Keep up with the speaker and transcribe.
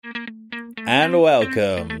and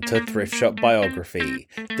welcome to Thrift Shop Biography.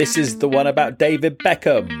 This is the one about David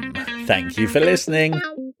Beckham. Thank you for listening.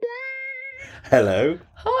 Hello.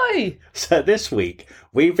 Hi. So this week,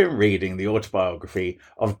 we've been reading the autobiography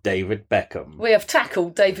of David Beckham. We have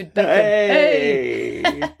tackled David Beckham.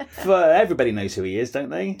 Hey! Everybody knows who he is, don't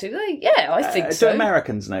they? Do they? Yeah, I think so. Do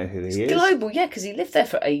Americans know who he is? Global, yeah, because he lived there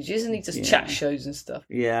for ages and he does chat shows and stuff.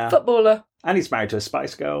 Yeah. Footballer. And he's married to a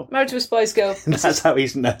Spice Girl. Married to a Spice Girl. That's how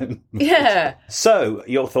he's known. Yeah. So,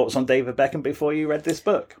 your thoughts on David Beckham before you read this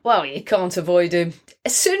book? Well, you can't avoid him.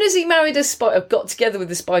 As soon as he married got together with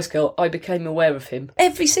the Spice Girl, I became aware of him.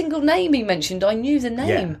 Every single name he mentioned, I knew the name.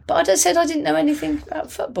 Yeah. But I just said I didn't know anything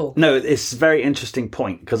about football. No, it's a very interesting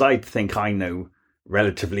point, because I think I know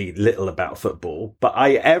relatively little about football, but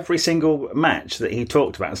every single match that he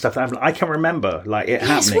talked about and stuff, I can remember it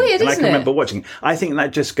happening. It's weird, and I isn't can it? remember watching. I think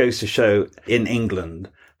that just goes to show in England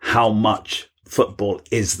how much football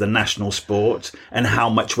is the national sport and how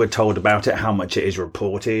much we're told about it, how much it is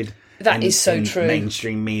reported. That is so in true.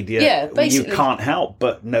 Mainstream media. Yeah, basically. You can't help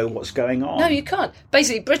but know what's going on. No, you can't.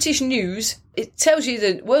 Basically, British news, it tells you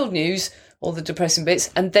the world news, all the depressing bits,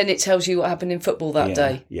 and then it tells you what happened in football that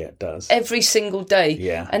day. Yeah, it does. Every single day.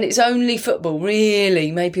 Yeah. And it's only football,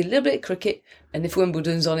 really. Maybe a little bit of cricket, and if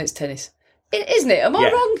Wimbledon's on, it's tennis. Isn't it? Am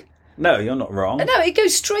I wrong? No, you're not wrong. No, it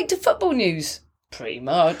goes straight to football news. Pretty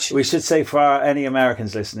much. We should say for any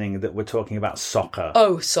Americans listening that we're talking about soccer.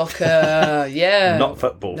 Oh, soccer, yeah. Not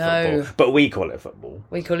football. But we call it football.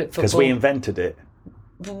 We call it football. Because we invented it.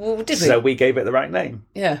 Well, did we? So we gave it the right name.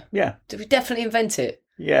 Yeah. Yeah. Did we definitely invent it?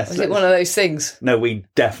 Yes. Was it one of those things? No, we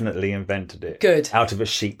definitely invented it. Good. Out of a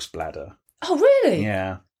sheep's bladder. Oh, really?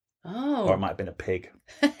 Yeah. Oh. Or it might have been a pig.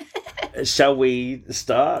 Shall we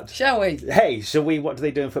start? Shall we? Hey, what do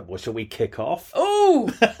they do in football? Shall we kick off?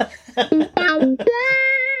 Oh!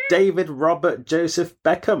 David Robert Joseph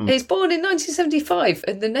Beckham. He's born in 1975,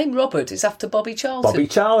 and the name Robert is after Bobby Charlton. Bobby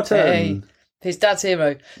Charlton. Hey, his dad's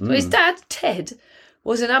hero. So his dad, Ted,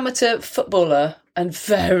 was an amateur footballer and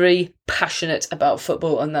very passionate about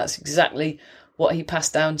football, and that's exactly what he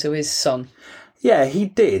passed down to his son. Yeah, he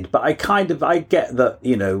did, but I get that,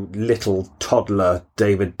 little toddler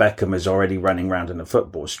David Beckham is already running around in a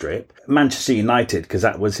football strip. Manchester United, because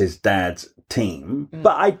that was his dad's team.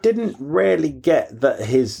 But I didn't really get that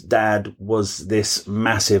his dad was this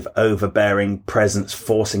massive overbearing presence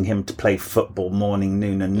forcing him to play football morning,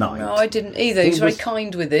 noon and night. No, I didn't either. He was very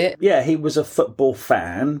kind with it. Yeah, he was a football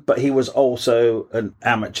fan, but he was also an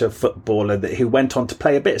amateur footballer who went on to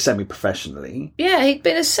play a bit semi-professionally. Yeah, he'd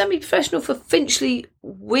been a semi-professional for Finchley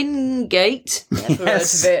Wingate. Never heard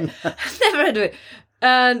of it. Never heard of it.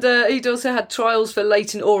 And he'd also had trials for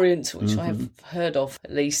Leyton Orient, which I have heard of,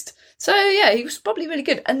 at least. So, yeah, he was probably really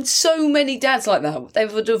good. And so many dads like that, they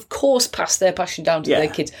would, of course, pass their passion down to their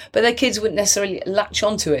kids. But their kids wouldn't necessarily latch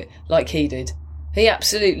onto it like he did. He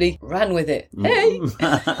absolutely ran with it. Hey!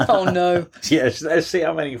 Oh, no. Yes, let's see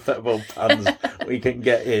how many football puns we can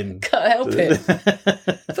get in. Can't help it.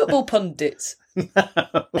 Football pundits.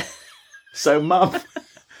 So,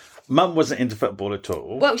 Mum wasn't into football at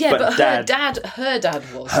all. Well, yeah, but her dad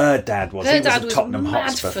was. Her dad was. Her he was dad a was Tottenham mad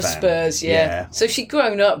Hotspur for fan. Spurs, yeah. So she'd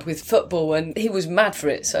grown up with football and he was mad for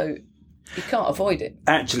it, so you can't avoid it.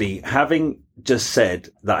 Actually, having just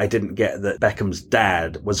said that I didn't get that Beckham's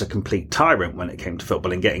dad was a complete tyrant when it came to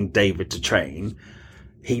football and getting David to train,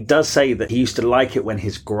 he does say that he used to like it when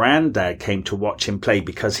his granddad came to watch him play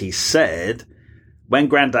because he said, when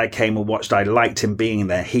granddad came and watched, I liked him being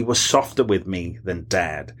there. He was softer with me than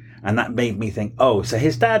dad. And that made me think, so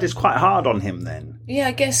his dad is quite hard on him then. Yeah,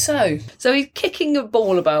 I guess so. So he's kicking a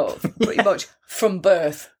ball about pretty much from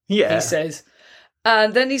birth, he says.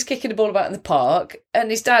 And then he's kicking a ball about in the park,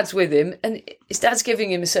 and his dad's with him, and his dad's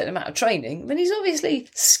giving him a certain amount of training. I mean, he's obviously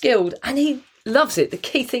skilled, and he loves it. The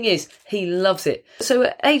key thing is, he loves it. So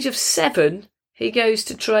at age of 7, he goes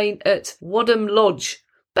to train at Wadham Lodge.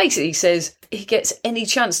 Basically, he says he gets any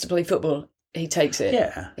chance to play football, he takes it.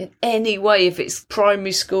 Yeah. In any way, if it's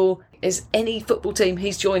primary school, is any football team,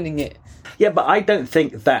 he's joining it. Yeah, but I don't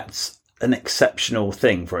think that's an exceptional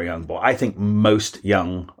thing for a young boy. I think most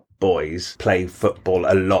young boys play football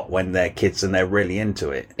a lot when they're kids and they're really into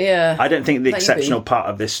it. Yeah. I don't think the exceptional part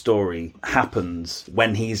of this story happens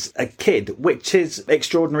when he's a kid, which is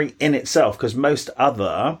extraordinary in itself because most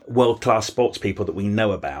other world-class sports people that we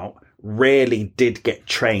know about really did get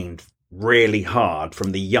trained really hard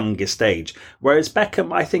from the youngest age. Whereas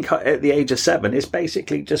Beckham, I think at the age of 7, is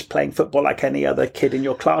basically just playing football like any other kid in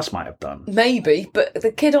your class might have done. Maybe, but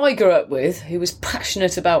the kid I grew up with, who was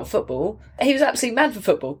passionate about football, he was absolutely mad for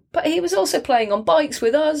football. But he was also playing on bikes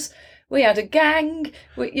with us. We had a gang.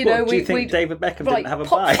 Do you think David Beckham didn't have a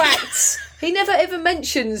bike? Facts. He never ever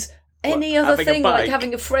mentions any other thing, like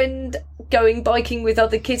having a friend, going biking with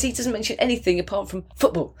other kids. He doesn't mention anything apart from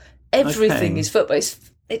football. Everything is football.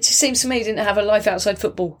 It just seems to me he didn't have a life outside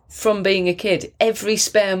football from being a kid. Every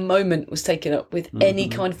spare moment was taken up with any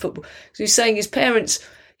kind of football. So he was saying his parents,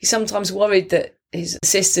 he sometimes worried that his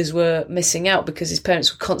sisters were missing out because his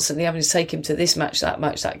parents were constantly having to take him to this match,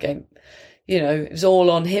 that game. It was all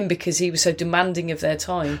on him because he was so demanding of their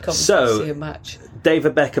time. See a match.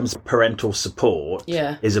 David Beckham's parental support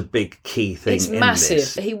is a big key thing. It's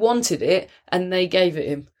massive. He wanted it and they gave it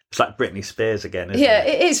him. It's like Britney Spears again, isn't it?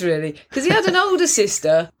 It is really. Because he had an older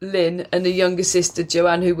sister, Lynn, and a younger sister,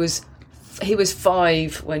 Joanne, he was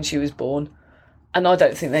 5 when she was born. And I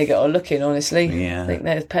don't think they got a look in, honestly. Yeah. I think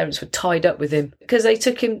their parents were tied up with him. Because they had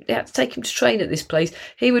to take him to train at this place.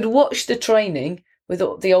 He would watch the training with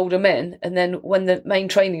the older men, and then when the main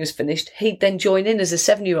training was finished, he'd then join in as a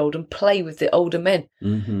 7-year-old and play with the older men.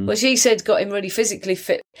 Which he said got him really physically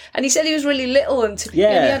fit. And he said he was really little, and he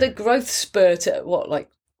had a growth spurt at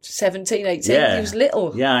 17, 18, he was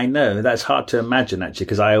little. Yeah, I know. That's hard to imagine, actually,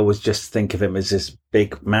 because I always just think of him as this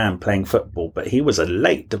big man playing football, but he was a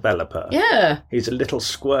late developer. Yeah. He's a little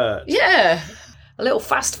squirt. Yeah. A little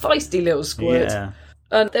fast, feisty little squirt. Yeah.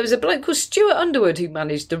 And there was a bloke called Stuart Underwood who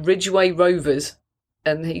managed the Ridgeway Rovers,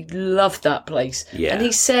 and he loved that place. Yeah. And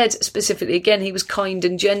he said specifically, again, he was kind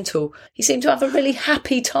and gentle. He seemed to have a really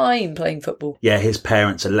happy time playing football. Yeah, his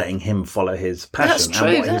parents are letting him follow his passion. That's true.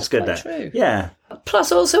 And what That's he's good quite at. True. Yeah.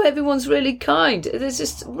 Plus, also, everyone's really kind. There's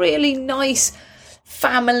this really nice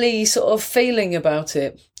family sort of feeling about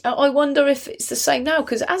it. I wonder if it's the same now,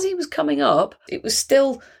 because as he was coming up, it was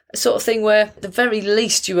still a sort of thing where at the very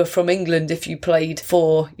least you were from England if you played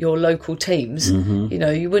for your local teams.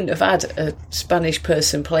 You wouldn't have had a Spanish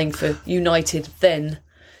person playing for United then.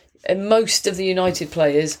 And most of the United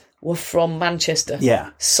players were from Manchester. Yeah.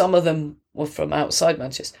 Some of them were from outside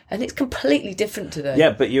Manchester. And it's completely different today.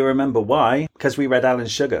 Yeah, but you remember why? Because we read Alan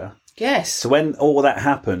Sugar. Yes. So when all that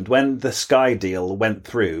happened, when the Sky deal went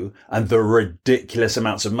through and the ridiculous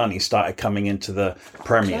amounts of money started coming into the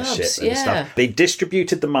Premiership stuff, they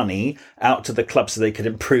distributed the money out to the clubs so they could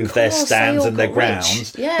improve their stands and their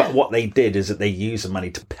grounds. Yeah. But what they did is that they used the money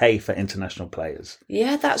to pay for international players.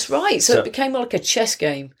 Yeah, that's right. So it became like a chess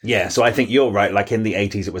game. Yeah, so I think you're right. Like in the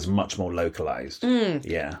 80s, it was much more localised.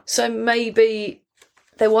 Yeah. So maybe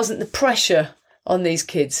there wasn't the pressure on these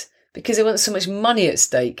kids, because there wasn't so much money at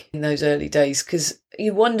stake in those early days, because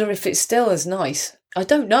you wonder if it's still as nice. I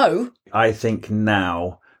don't know. I think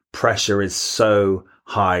now pressure is so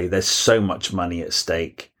high. There's so much money at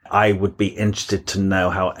stake. I would be interested to know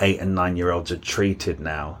how 8 and 9-year-olds are treated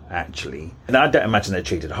now, actually. And I don't imagine they're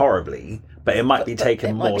treated horribly, but it might be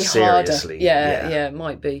taken more seriously. Yeah, it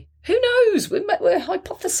might be. Who knows? We're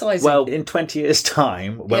hypothesising. Well, in 20 years'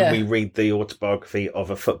 time, when we read the autobiography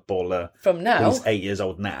of a footballer from now, who's 8 years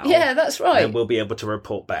old now. Yeah, that's right. Then we'll be able to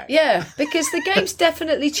report back. Yeah, because the game's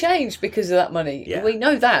definitely changed because of that money. Yeah. We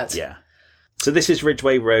know that. Yeah. So this is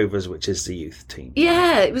Ridgeway Rovers, which is the youth team.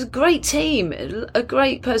 Yeah, it was a great team, a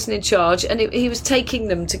great person in charge, and he was taking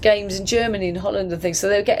them to games in Germany and Holland and things, so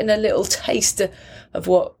they were getting a little taste of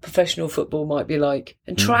what professional football might be like.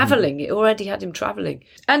 And travelling, it already had him travelling.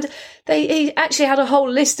 And he actually had a whole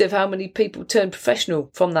list of how many people turned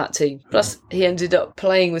professional from that team. Plus, he ended up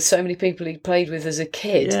playing with so many people he played with as a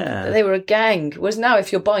kid. Yeah. They were a gang. Whereas now,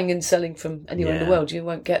 if you're buying and selling from anywhere in the world, you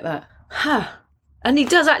won't get that. And he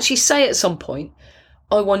does actually say at some point,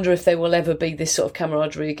 I wonder if there will ever be this sort of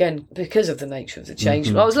camaraderie again because of the nature of the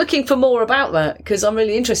change. I was looking for more about that because I'm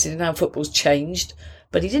really interested in how football's changed,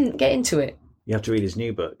 but he didn't get into it. You have to read his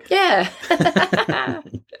new book. Yeah.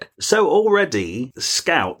 So already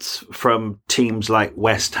scouts from teams like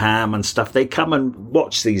West Ham and stuff, they come and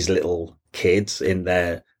watch these little kids in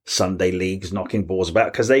their Sunday leagues knocking balls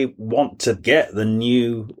about because they want to get the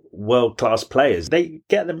new world-class players. They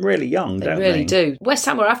get them really young, don't they? They really do. West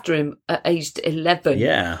Ham were after him at aged 11.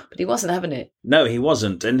 Yeah. But he wasn't having it. No, he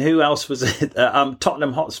wasn't. And who else was it?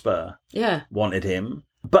 Tottenham Hotspur wanted him.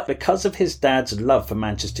 But because of his dad's love for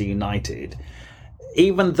Manchester United,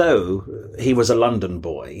 even though he was a London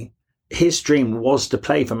boy, his dream was to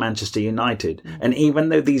play for Manchester United. And even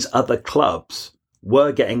though these other clubs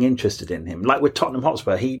were getting interested in him, like with Tottenham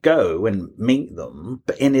Hotspur, he'd go and meet them,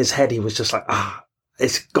 but in his head he was just like,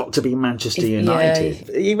 it's got to be Manchester United.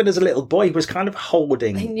 Yeah. Even as a little boy, he was kind of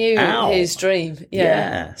holding He knew out. His dream.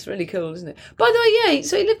 Yeah. It's really cool, isn't it? By the way,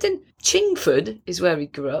 so he lived in Chingford, is where he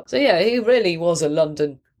grew up. So yeah, he really was a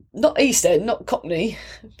London, not East End, not Cockney,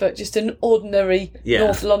 but just an ordinary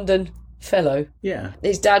North London fellow. Yeah.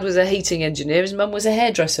 His dad was a heating engineer, his mum was a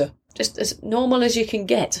hairdresser. Just as normal as you can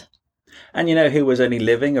get. And you know who was only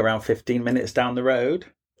living around 15 minutes down the road?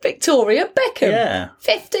 Victoria Beckham. Yeah.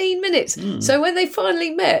 15 minutes. So when they finally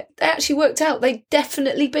met, they actually worked out they'd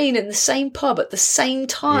definitely been in the same pub at the same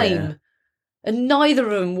time. Yeah. And neither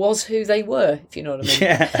of them was who they were, if you know what I mean.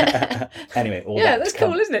 Yeah. Anyway, that's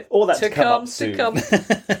cool, isn't it? All that to come soon.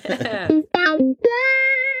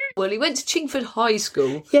 Well, he went to Chingford High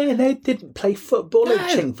School. Yeah, they didn't play football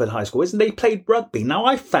at Chingford High School, isn't they? They played rugby. Now,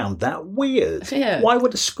 I found that weird. Yeah. Why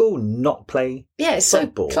would a school not play it's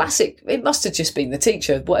football? So classic. It must have just been the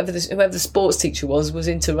teacher. Whoever the sports teacher was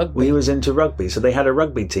into rugby. He was into rugby, so they had a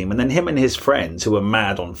rugby team. And then him and his friends, who were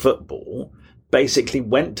mad on football, basically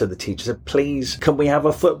went to the teacher and said, please, can we have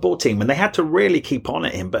a football team? And they had to really keep on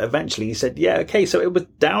at him. But eventually he said, yeah, okay. So it was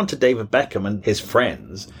down to David Beckham and his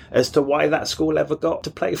friends as to why that school ever got to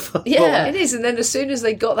play football. Yeah, it is. And then as soon as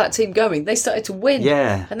they got that team going, they started to win.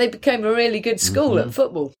 Yeah. And they became a really good school at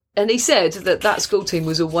football. And he said that school team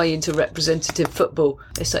was a way into representative football.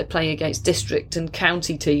 They started playing against district and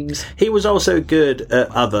county teams. He was also good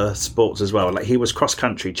at other sports as well. Like he was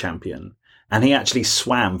cross-country champion. And he actually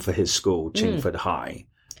swam for his school, Chingford High.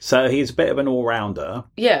 So he's a bit of an all-rounder.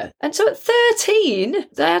 Yeah. And so at 13,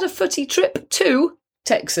 they had a footy trip to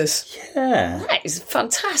Texas. Yeah. That is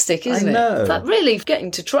fantastic, isn't I know. it? That really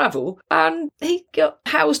getting to travel. And he got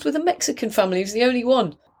housed with a Mexican family. He was the only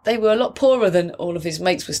one. They were a lot poorer than all of his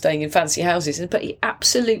mates were staying in fancy houses, but he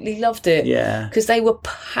absolutely loved it. Yeah. Because they were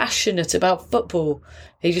passionate about football.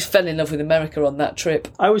 He just fell in love with America on that trip.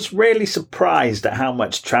 I was really surprised at how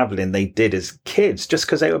much travelling they did as kids just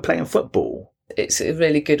because they were playing football. It's a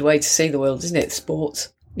really good way to see the world, isn't it,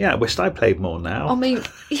 sports? Yeah, I wished I played more now. I mean,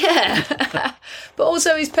 yeah. But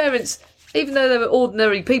also his parents, even though they were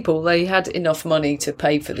ordinary people, they had enough money to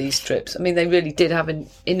pay for these trips. I mean, they really did have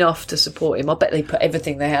enough to support him. I bet they put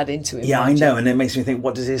everything they had into him. Yeah, I know. And it makes me think,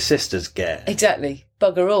 what does his sisters get? Exactly.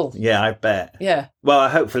 Bugger all. Yeah, I bet. Yeah. Well,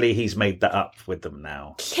 hopefully he's made that up with them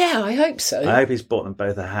now. Yeah, I hope so. I hope he's bought them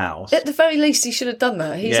both a house. At the very least, he should have done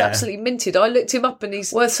that. He's absolutely minted. I looked him up and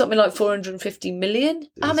he's worth something like 450 million.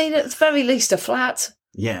 I mean, at the very least, a flat.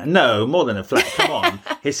 Yeah, no, more than a flat. Come on.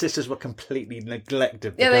 His sisters were completely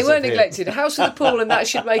neglected. Yeah, they were neglected. A house with a pool, and that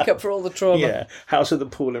should make up for all the trauma. Yeah, house with a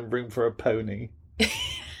pool and room for a pony.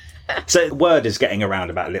 So word is getting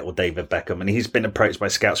around about little David Beckham, and he's been approached by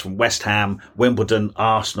scouts from West Ham, Wimbledon,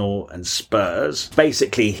 Arsenal and Spurs.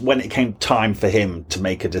 Basically, when it came time for him to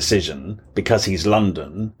make a decision, because he's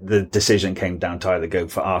London, the decision came down to either go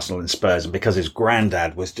for Arsenal and Spurs, and because his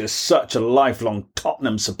granddad was just such a lifelong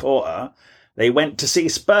Tottenham supporter, they went to see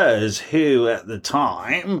Spurs, who at the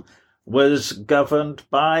time was governed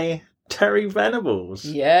by Terry Venables.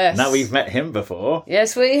 Yes. Now we've met him before.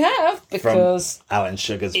 Yes, we have, because... From Alan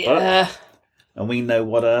Sugar's book. And we know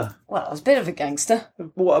what a bit of a gangster.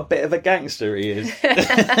 What a bit of a gangster he is.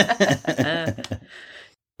 By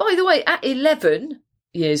the way, at 11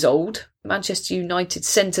 years old, Manchester United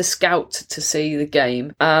sent a scout to see the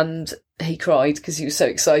game, and he cried because he was so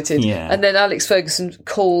excited. Yeah. And then Alex Ferguson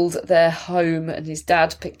called their home, and his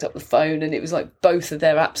dad picked up the phone, and it was like both of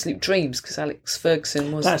their absolute dreams, because Alex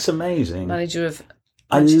Ferguson was... That's amazing. Manager of...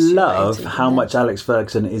 I love how much Alex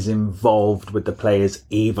Ferguson is involved with the players,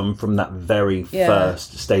 even from that very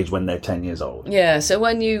first stage when they're 10 years old. Yeah, so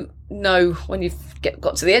when you've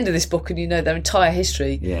got to the end of this book and you know their entire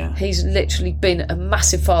history, he's literally been a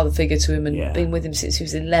massive father figure to him and been with him since he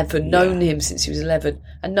was 11, known him since he was 11,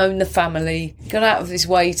 and known the family, gone out of his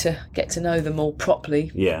way to get to know them all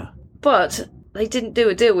properly. Yeah. But they didn't do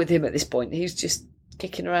a deal with him at this point. He was just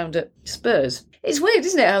kicking around at Spurs. It's weird,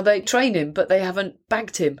 isn't it, how they train him, but they haven't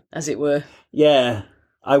bagged him, as it were. Yeah.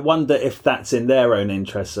 I wonder if that's in their own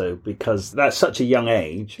interest, though, because that's such a young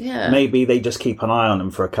age. Yeah. Maybe they just keep an eye on them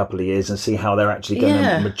for a couple of years and see how they're actually going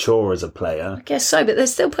to mature as a player. I guess so, but they're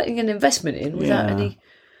still putting an investment in without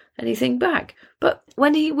anything back. But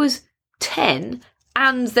when he was 10,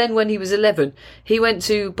 and then when he was 11, he went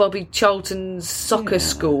to Bobby Charlton's soccer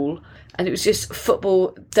school, and it was just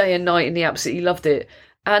football day and night, and he absolutely loved it.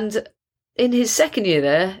 And in his second year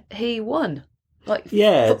there, he won.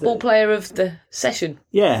 Football player of the session.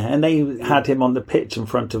 Yeah, and they had him on the pitch in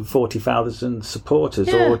front of 40,000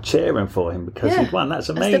 supporters all cheering for him because he'd won. That's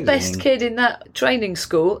amazing. That's the best kid in that training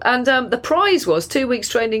school. And the prize was 2 weeks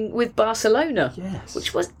training with Barcelona,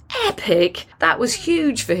 which was epic. That was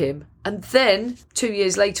huge for him. And then, 2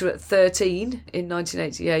 years later at 13, in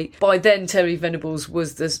 1988, by then Terry Venables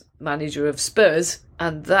was the manager of Spurs,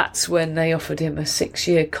 And that's when they offered him a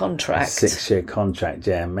 6-year contract. 6-year contract,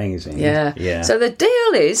 yeah, amazing. Yeah. So the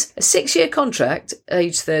deal is a 6-year contract,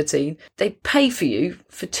 age 13. They pay for you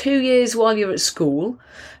for 2 years while you're at school,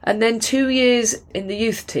 and then 2 years in the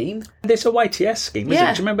youth team. It's a YTS scheme, isn't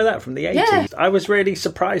it? Do you remember that from the 80s? Yeah. I was really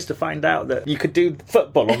surprised to find out that you could do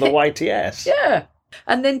football on the YTS. Yeah.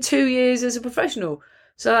 And then 2 years as a professional.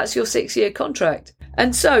 So that's your 6-year contract.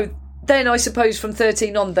 And so then I suppose from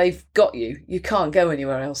 13 on, they've got you. You can't go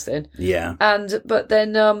anywhere else then. Yeah. But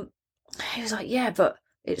then he was like, yeah, but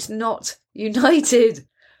it's not United.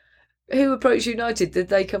 Who approached United? Did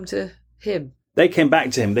they come to him? They came back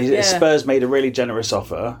to him. Spurs made a really generous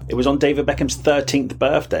offer. It was on David Beckham's 13th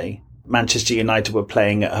birthday. Manchester United were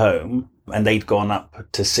playing at home and they'd gone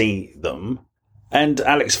up to see them. And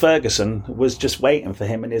Alex Ferguson was just waiting for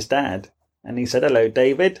him and his dad. And he said, hello,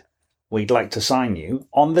 David. We'd like to sign you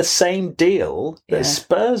on the same deal that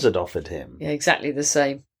Spurs had offered him. Yeah, exactly the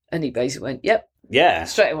same. And he basically went, yep. Yeah.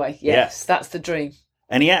 Straight away. Yes, that's the dream.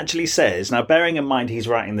 And he actually says, now bearing in mind he's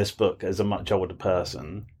writing this book as a much older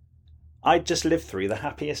person, I just lived through the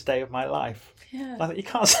happiest day of my life. Yeah. I thought, you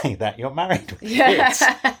can't say that. You're married with kids.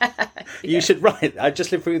 You should write, I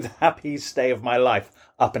just lived through the happiest day of my life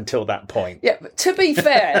up until that point. Yeah, but to be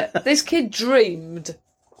fair, this kid dreamed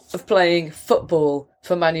of playing football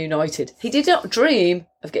for Man United. He did not dream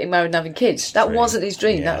of getting married and having kids. That wasn't his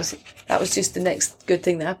dream. Yeah. That was just the next good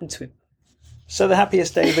thing that happened to him. So the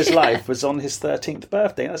happiest day of his life was on his 13th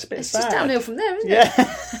birthday. That's a bit sad. It's just downhill from there, isn't it?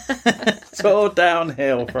 Yeah. It's all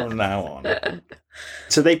downhill from now on.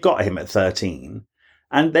 So they've got him at 13.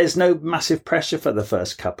 And there's no massive pressure for the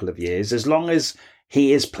first couple of years. As long as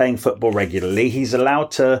he is playing football regularly, he's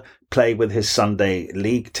allowed to play with his Sunday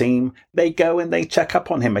league team. They go and they check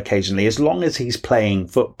up on him occasionally. As long as he's playing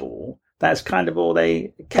football, that's kind of all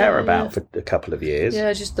they care about for a couple of years.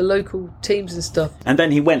 Yeah, just the local teams and stuff. And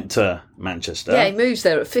then he went to Manchester. Yeah, he moves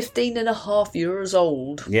there at 15 and a half years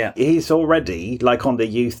old. Yeah, he's already like on the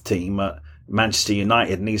youth team at Manchester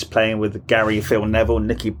United, and he's playing with Gary, Phil Neville,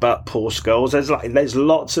 Nicky Butt, Paul Scholes. There's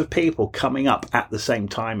lots of people coming up at the same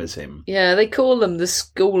time as him. Yeah, they call them the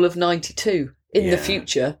School of 92 in the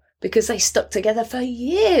future, because they stuck together for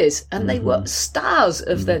years and they were stars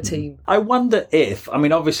of their team. I wonder if,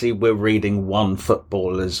 obviously we're reading one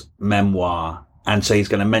footballer's memoir, and so he's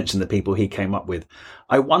going to mention the people he came up with.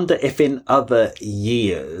 I wonder if in other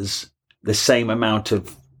years, the same amount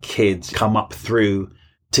of kids come up through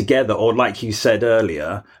together, or like you said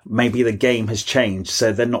earlier, maybe the game has changed,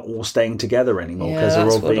 so they're not all staying together anymore. Yeah,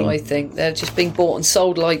 that's what I think. They're just being bought and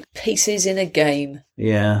sold like pieces in a game.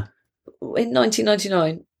 Yeah. In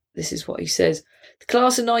 1999, this is what he says. The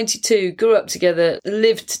class of 92 grew up together,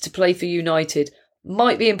 lived to play for United.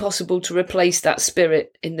 Might be impossible to replace that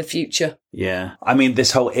spirit in the future. Yeah.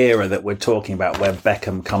 This whole era that we're talking about where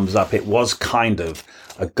Beckham comes up, it was kind of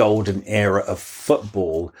a golden era of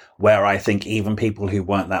football where I think even people who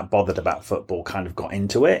weren't that bothered about football kind of got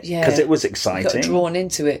into it. Yeah. Because it was exciting. Got drawn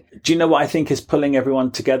into it. Do you know what I think is pulling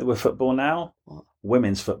everyone together with football now? What?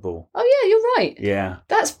 Women's football. Oh, yeah, you're right. Yeah.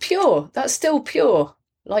 That's pure. That's still pure.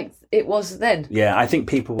 Like it was then. Yeah, I think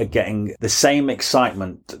people are getting the same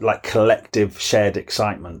excitement, like collective shared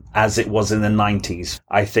excitement, as it was in the 90s.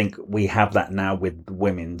 I think we have that now with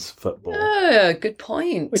women's football. Oh, good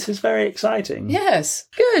point. Which is very exciting. Yes,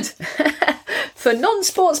 good. For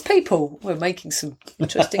non-sports people, we're making some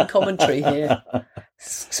interesting commentary here.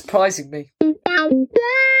 Surprising me.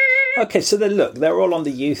 Okay, so they're all on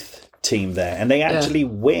the youth team there, and they actually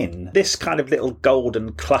win this kind of little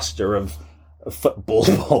golden cluster of football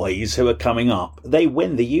boys who are coming up. They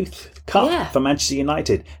win the youth cup for Manchester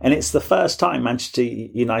United, and it's the first time Manchester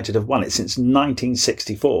United have won it since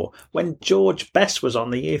 1964 when George Best was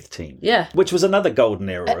on the youth team, which was another golden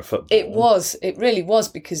era of football. It really was,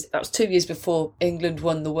 because that was 2 years before England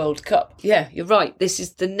won the World Cup. Yeah, you're right, this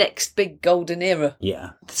is the next big golden era.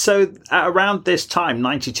 Yeah, so at around this time,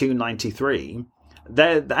 92, 93,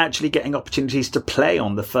 they're actually getting opportunities to play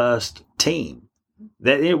on the first team.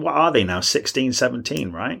 What are they now? 16,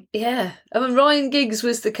 17, right? Yeah. Ryan Giggs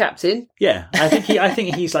was the captain. Yeah. I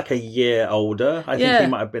think he's like a year older. I think he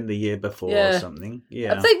might have been the year before or something.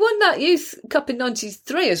 Yeah. They won that Youth Cup in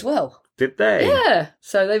 93 as well. Did they? Yeah.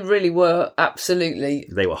 So they really were absolutely...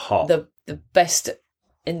 They were hot. The best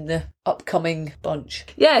in the upcoming bunch.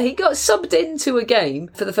 Yeah, he got subbed into a game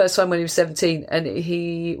for the first time when he was 17, and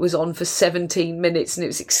he was on for 17 minutes, and it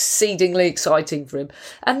was exceedingly exciting for him.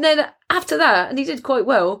 And then after that, and he did quite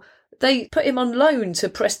well, they put him on loan to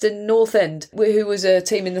Preston North End, who was a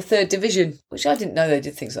team in the 3rd division, which I didn't know they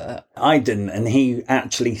did things like that. I didn't, and he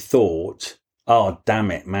actually thought, oh,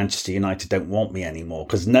 damn it, Manchester United don't want me anymore,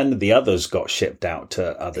 because none of the others got shipped out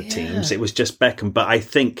to other teams. It was just Beckham. But I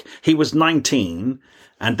think he was 19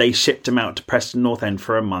 and they shipped him out to Preston North End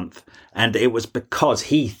for a month. And it was because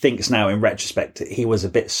he thinks now in retrospect he was a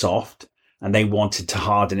bit soft and they wanted to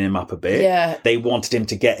harden him up a bit. Yeah. They wanted him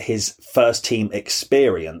to get his first team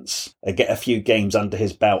experience, get a few games under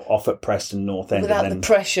his belt off at Preston North End. Without the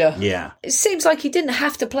pressure. Yeah. It seems like he didn't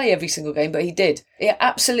have to play every single game, but he did. He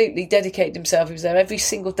absolutely dedicated himself. He was there every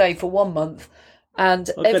single day for 1 month. And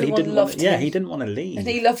everyone loved him. Yeah, he didn't want to leave. And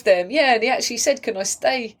he loved them. Yeah, and he actually said, can I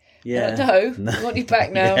stay? Yeah. No, I want you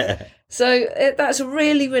back now. Yeah. So that's a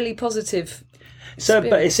really, really positive experience.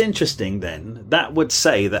 But it's interesting then, that would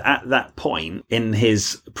say that at that point in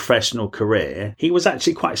his professional career, he was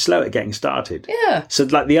actually quite slow at getting started. Yeah. So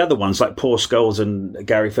like the other ones, like Paul Scholes and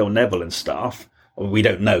Gary Phil Neville and stuff, we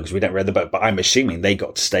don't know because we don't read the book, but I'm assuming they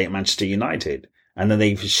got to stay at Manchester United. And then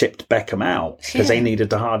they shipped Beckham out because they needed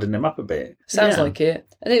to harden him up a bit. Sounds like it.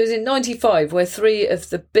 And it was in 95 where 3 of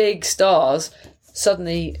the big stars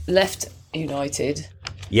suddenly left United.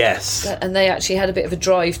 Yes. And they actually had a bit of a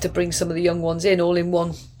drive to bring some of the young ones in all in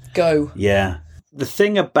one go. Yeah. The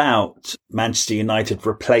thing about Manchester United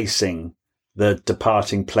replacing the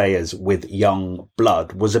departing players with young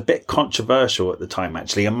blood was a bit controversial at the time,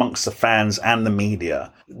 actually, amongst the fans and the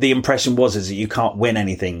media. The impression was that you can't win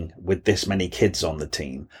anything with this many kids on the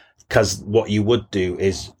team, because what you would do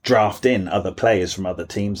is draft in other players from other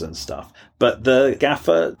teams and stuff. But the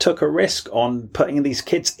gaffer took a risk on putting these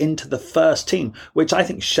kids into the first team, which I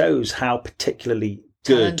think shows how particularly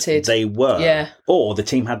good they were. Yeah. Or the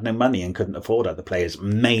team had no money and couldn't afford other players.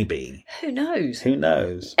 Maybe. Who knows?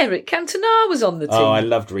 Eric Cantona was on the team. Oh, I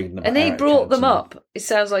loved reading about And he Eric brought Cantona. them up. It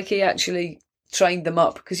sounds like he actually trained them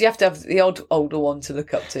up, because you have to have the older one to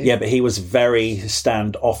look up to. Yeah, but he was very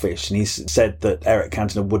standoffish, and he said that Eric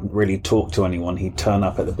Cantona wouldn't really talk to anyone. He'd turn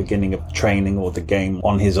up at the beginning of training or the game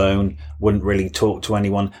on his own, wouldn't really talk to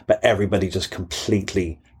anyone, but everybody just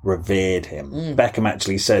completely revered him. Beckham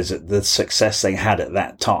actually says that the success they had at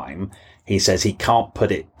that time, he says he can't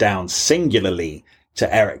put it down singularly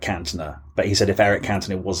to Eric Cantona, but he said if Eric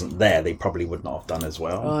Cantona wasn't there, they probably would not have done as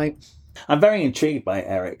well. Right. I'm very intrigued by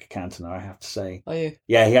Eric Cantona, I have to say. Are you?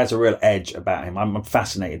 Yeah, he has a real edge about him. I'm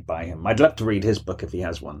fascinated by him. I'd love to read his book if he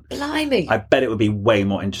has one. Blimey. I bet it would be way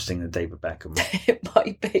more interesting than David Beckham. It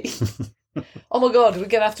might be. Oh my God, we're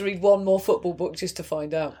going to have to read one more football book just to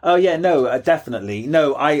find out. Oh yeah, no, definitely.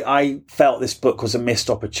 No, I felt this book was a missed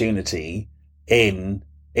opportunity in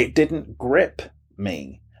it didn't grip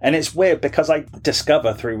me. And it's weird because I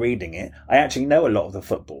discover through reading it, I actually know a lot of the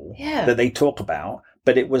football that they talk about,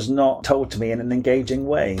 but it was not told to me in an engaging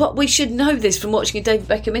way. But we should know this from watching a David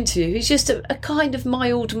Beckham interview. He's just a kind of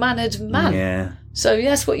mild-mannered man. Yeah. So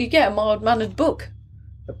that's what you get, a mild-mannered book.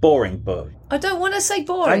 A boring book. I don't want to say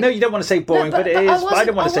boring. I know you don't want to say boring, but it is. But I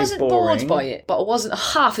don't want to say boring. I wasn't bored by it, but I wasn't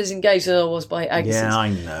half as engaged as I was by Agassiz. Yeah, I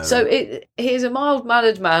know. So he is a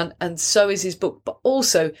mild-mannered man, and so is his book. But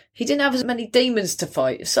also, he didn't have as many demons to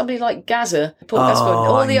fight. If somebody like Gaza, Paul Gascoigne,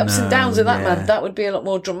 all the ups and downs of that man, that would be a lot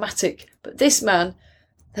more dramatic. But this man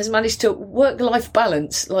has managed to work-life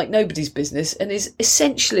balance like nobody's business, and is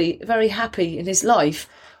essentially very happy in his life,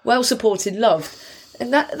 well-supported, loved,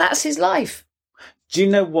 and that's his life. Do you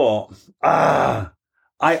know what?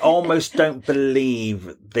 I almost don't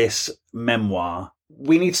believe this memoir.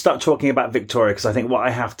 We need to start talking about Victoria, because I think what I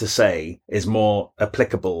have to say is more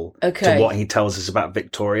applicable to what he tells us about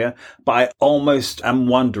Victoria. But I almost am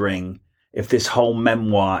wondering if this whole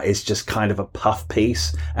memoir is just kind of a puff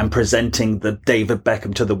piece and presenting the David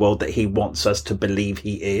Beckham to the world that he wants us to believe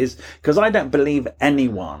he is. Because I don't believe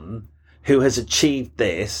anyone who has achieved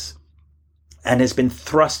this and has been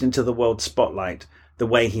thrust into the world spotlight the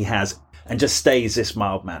way he has and just stays this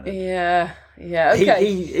mild-mannered. Yeah, okay.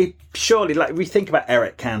 He surely, like, we think about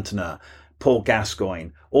Eric Cantona, Paul Gascoigne,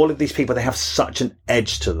 all of these people, they have such an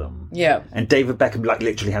edge to them. Yeah. And David Beckham, like,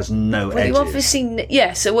 literally has no edge. You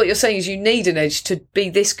obviously, so what you're saying is you need an edge to be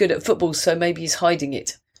this good at football, so maybe he's hiding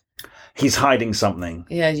it. He's hiding something.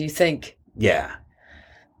 Yeah, you think? Yeah.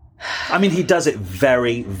 I mean, he does it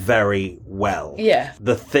very, very well. Yeah.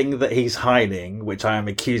 The thing that he's hiding, which I am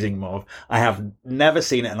accusing him of, I have never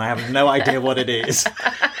seen it and I have no idea what it is.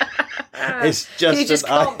 It's just... You just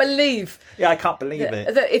can't believe. Yeah, I can't believe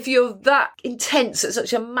it. That if you're that intense at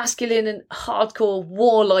such a masculine and hardcore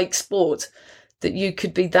warlike sport, that you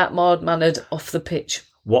could be that mild-mannered off the pitch.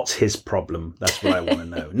 What's his problem? That's what I want to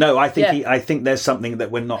know. No, I think I think there's something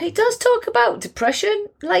that we're not... He does talk about depression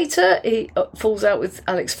later. He falls out with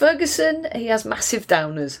Alex Ferguson. He has massive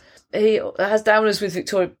downers. He has downers with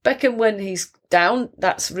Victoria Beckham when he's down.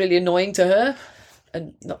 That's really annoying to her.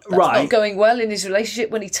 and that's not going well in his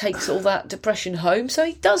relationship when he takes all that depression home. So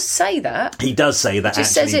he does say that. He does say that, he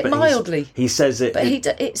just says it mildly. He says it... But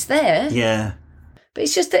it's there. Yeah. But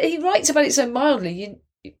it's just that he writes about it so mildly,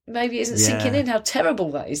 maybe it isn't sinking in how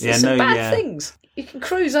terrible that is. There's some bad things. You can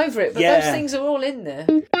cruise over it, but those things are all in there.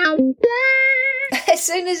 As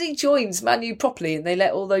soon as he joins Man U properly and they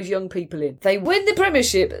let all those young people in, they win the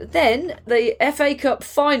Premiership. Then the FA Cup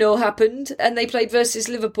final happened and they played versus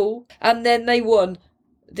Liverpool and then they won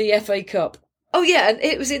the FA Cup. Oh yeah, and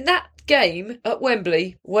it was in that game at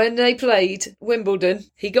Wembley when they played Wimbledon.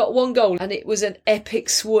 He got one goal and it was an epic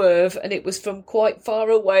swerve and it was from quite far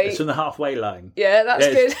away. It's from the halfway line. Yeah, that's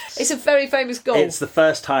good. It's a very famous goal. It's the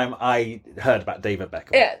first time I heard about David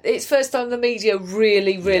Beckham. Yeah, it's first time the media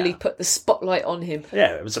really put the spotlight on him.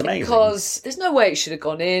 Yeah, it was amazing. Because there's no way it should have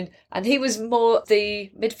gone in, and he was more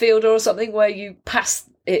the midfielder or something where you pass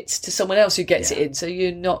it to someone else who gets it in, so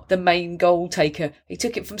you're not the main goal taker. He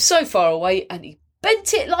took it from so far away and he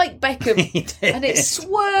bent it like Beckham and it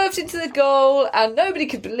swerved into the goal and nobody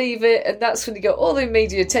could believe it, and that's when he got all the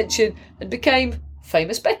media attention and became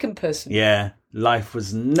famous Beckham person. Yeah, life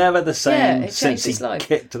was never the same since he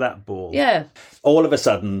kicked that ball. Yeah. All of a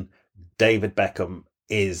sudden, David Beckham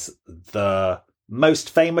is the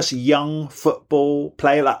most famous young football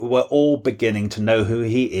player. Like, we're all beginning to know who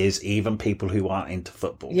he is, even people who aren't into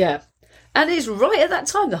football. Yeah. And it's right at that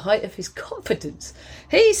time, the height of his confidence.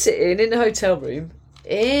 He's sitting in the hotel room,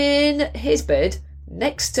 in his bed,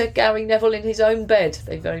 next to Gary Neville in his own bed.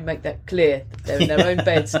 They very make that clear. They're in their own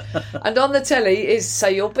beds. And on the telly is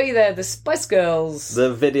Say You'll Be There, the Spice Girls.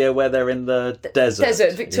 The video where they're in the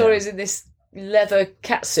desert. Victoria's in this leather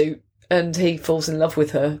catsuit and he falls in love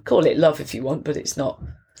with her. Call it love if you want, but it's not.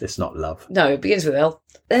 It's not love. No, it begins with L.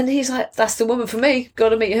 Then he's like, that's the woman for me. Got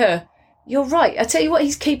to meet her. You're right. I tell you what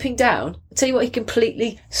he's keeping down. I tell you what he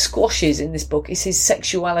completely squashes in this book is his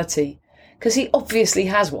sexuality. Because he obviously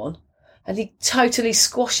has one. And he totally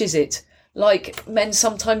squashes it like men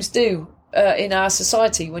sometimes do in our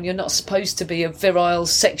society when you're not supposed to be a virile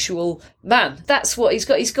sexual man. That's what he's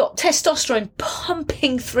got. He's got testosterone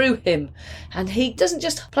pumping through him. And he doesn't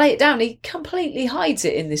just play it down. He completely hides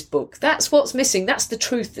it in this book. That's what's missing. That's the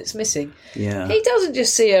truth that's missing. Yeah. He doesn't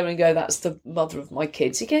just see her and go, that's the mother of my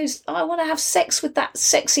kids. He goes, I want to have sex with that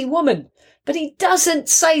sexy woman. But he doesn't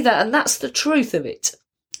say that, and that's the truth of it.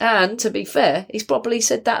 And to be fair, he's probably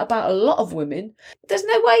said that about a lot of women. There's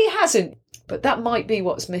no way he hasn't. But that might be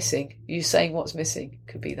what's missing. You saying what's missing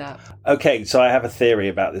could be that. Okay, so I have a theory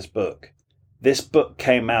about this book. This book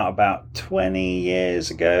came out about 20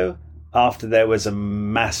 years ago after there was a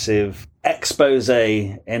massive expose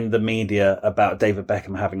in the media about David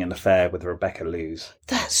Beckham having an affair with Rebecca Lewis.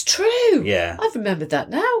 That's true. Yeah. I've remembered that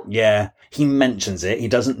now. Yeah. He mentions it. He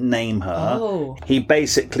doesn't name her. Oh. He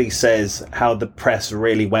basically says how the press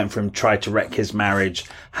really went for him, tried to wreck his marriage,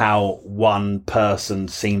 how one person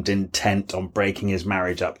seemed intent on breaking his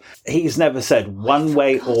marriage up. He's never said one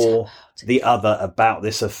way or the other about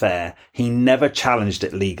this affair. He never challenged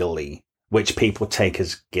it legally, which people take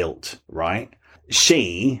as guilt, right?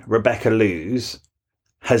 She, Rebecca Lewis,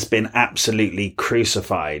 has been absolutely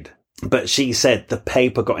crucified. But she said the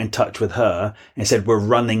paper got in touch with her and said, we're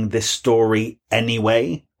running this story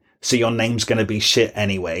anyway, so your name's going to be shit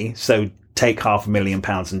anyway, so take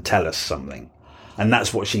 £500,000 and tell us something. And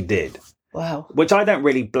that's what she did. Wow. Which I don't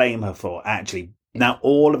really blame her for, actually. Now,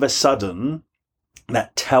 all of a sudden,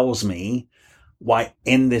 that tells me why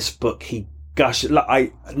in this book he gushes.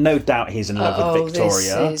 I no doubt he's in love with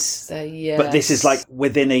Victoria. But this is like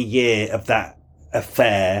within a year of that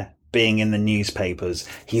affair being in the newspapers,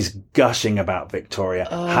 he's gushing about Victoria,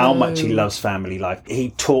 how much he loves family life.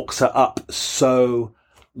 He talks her up so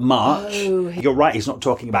much. You're right, he's not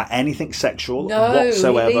talking about anything sexual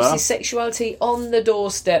whatsoever. He leaves his sexuality on the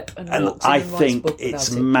doorstep and walks in I and think writes a book it's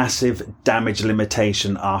about it. massive damage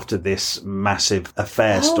limitation after this massive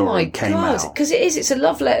affair story came out. Because it's a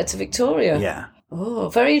love letter to Victoria. Yeah. Oh,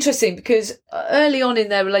 very interesting, because early on in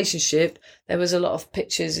their relationship, there was a lot of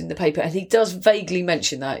pictures in the paper, and he does vaguely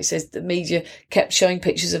mention that. He says the media kept showing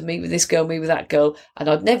pictures of me with this girl, me with that girl, and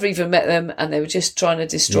I'd never even met them, and they were just trying to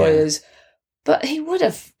destroy us. But he would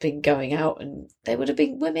have been going out and there would have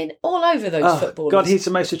been women all over those footballers. God, he's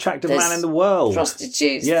the most attractive man in the world.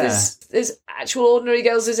 Prostitutes, there's actual ordinary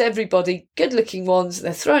girls, there's everybody, good-looking ones.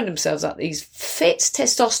 They're throwing themselves at these fit,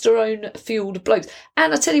 testosterone-fueled blokes.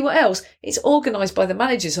 And I tell you what else, it's organised by the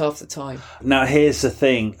managers half the time. Now, here's the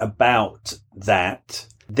thing about that.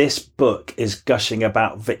 This book is gushing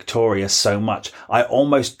about Victoria so much. I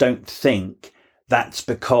almost don't think that's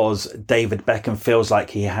because David Beckham feels like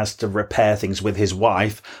he has to repair things with his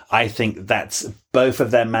wife. I think that's both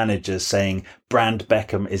of their managers saying, Brand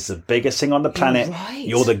Beckham is the biggest thing on the planet.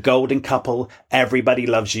 You're the golden couple. Everybody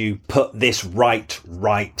loves you. Put this right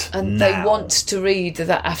and now. They want to read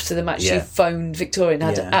that after the match, she phoned Victoria and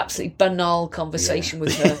had an absolutely banal conversation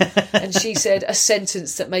with her. And she said a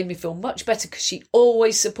sentence that made me feel much better because she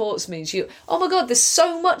always supports me. And she, oh my God, there's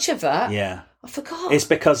so much of that. Yeah. I forgot. It's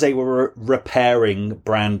because they were repairing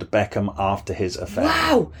Brand Beckham after his affair.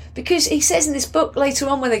 Wow. Because he says in this book later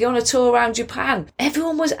on when they go on a tour around Japan,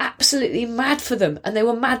 everyone was absolutely mad for them. And they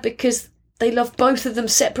were mad because they loved both of them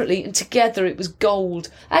separately and together it was gold.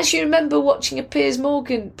 As you remember watching a Piers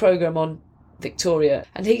Morgan programme on Victoria,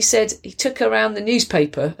 and he said he took her around the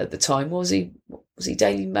newspaper at the time. Was he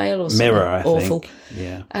Daily Mail or something? Mirror, I awful. think.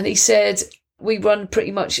 Yeah. And he said, we run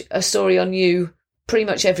pretty much a story on you pretty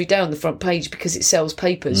much every day on the front page because it sells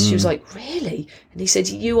papers. She was like, really? And he said,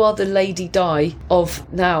 you are the Lady Di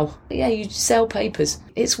of now. Yeah, you sell papers.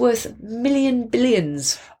 It's worth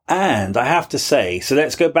billions. And I have to say, so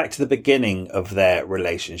let's go back to the beginning of their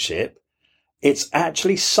relationship. It's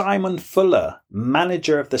actually Simon Fuller,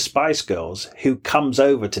 manager of the Spice Girls, who comes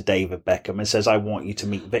over to David Beckham and says, I want you to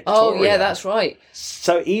meet Victoria. Oh, yeah, that's right.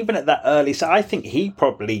 So even at that early stage, I think he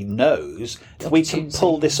probably knows we can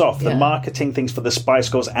pull this off. The marketing things for the Spice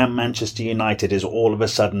Girls and Manchester United is all of a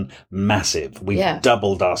sudden massive. We've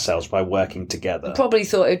doubled ourselves by working together. I probably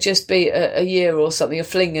thought it'd just be a year or something, a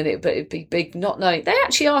fling in it, but it'd be big, not knowing. They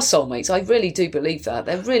actually are soulmates. I really do believe that.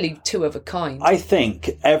 They're really two of a kind. I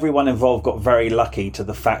think everyone involved got very lucky to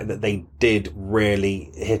the fact that they did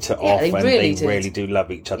really hit it off and they really do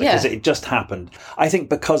love each other because it just happened. I think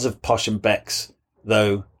because of Posh and Bex,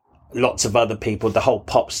 though, lots of other people, the whole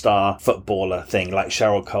pop star footballer thing, like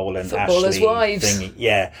Cheryl Cole and Footballers' Ashley wives. Thingy.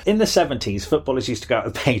 Yeah. In the 70s, footballers used to go out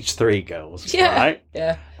with page 3 girls. Right?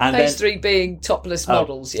 Yeah. And page 3 being topless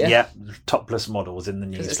models, Yeah, topless models in the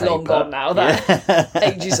newspaper. It's long gone now. That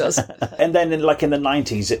ages us. And then in the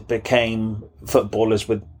 90s, it became footballers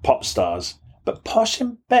with pop stars. But Posh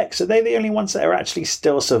and Bex, are they the only ones that are actually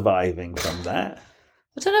still surviving from that?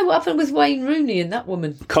 I don't know what happened with Wayne Rooney and that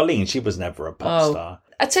woman. Colleen, she was never a pop star.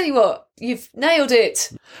 I tell you what, you've nailed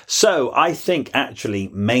it. So I think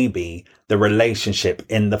actually maybe the relationship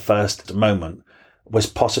in the first moment was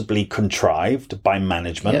possibly contrived by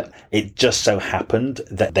management. Yep. It just so happened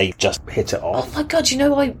that they just hit it off. Oh my God, you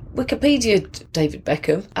know, I Wikipedia'd David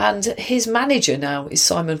Beckham and his manager now is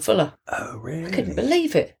Simon Fuller. Oh, really? I couldn't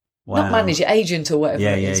believe it. Wow. Not manager, agent or whatever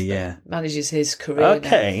it is. But manages his career.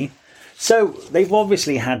 Okay. Now. So they've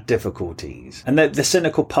obviously had difficulties. And the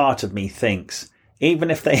cynical part of me thinks,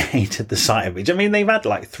 even if they hated the sight of each, I mean, they've had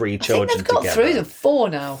like 3 children together. They've got through them. 4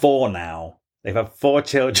 now. 4 now. They've had 4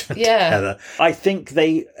 children together. I think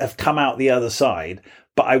they have come out the other side.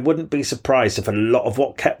 But I wouldn't be surprised if a lot of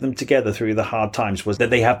what kept them together through the hard times was that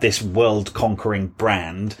they have this world-conquering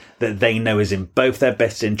brand that they know is in both their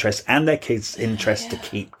best interests and their kids' interests to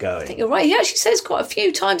keep going. I think you're right. He actually says quite a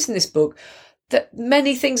few times in this book that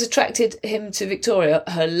many things attracted him to Victoria.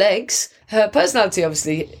 Her legs, her personality,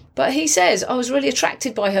 obviously. But he says, I was really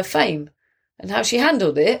attracted by her fame and how she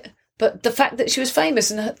handled it. But the fact that she was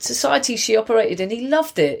famous and the society she operated in, he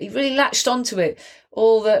loved it. He really latched onto it.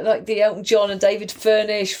 All the, like the Elton John and David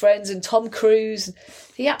Furnish friends and Tom Cruise.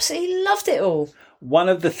 He absolutely loved it all. One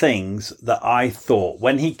of the things that I thought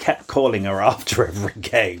when he kept calling her after every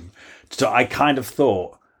game, so I kind of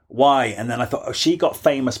thought, why? And then I thought, she got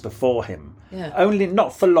famous before him. Yeah. Only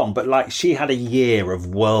not for long, but like she had a year of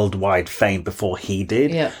worldwide fame before he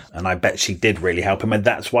did. Yeah. And I bet she did really help him. And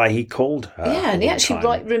that's why he called her. Yeah, and he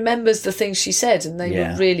actually remembers the things she said and they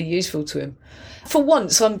were really useful to him. For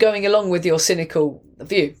once, I'm going along with your cynical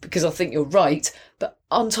view because I think you're right. But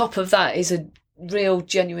on top of that is a real,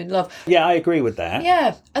 genuine love. Yeah, I agree with that.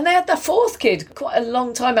 Yeah, and they had their 4th kid quite a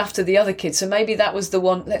long time after the other kid. So maybe that was the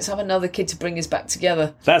one, let's have another kid to bring us back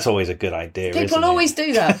together. That's always a good idea, People always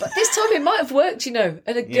do that. But this time it might have worked, you know.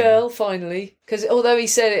 And a girl, finally. Because although he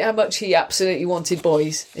said how much he absolutely wanted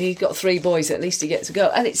boys, he got 3 boys, at least he gets a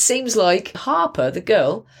girl. And it seems like Harper, the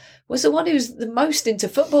girl, was the one who was the most into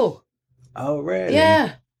football. Oh, really?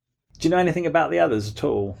 Yeah. Do you know anything about the others at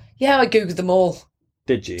all? Yeah, I Googled them all.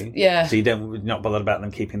 Did you? Yeah. So you're not bothered about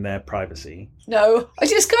them keeping their privacy? No. I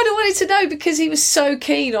just kind of wanted to know because he was so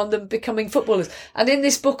keen on them becoming footballers. And in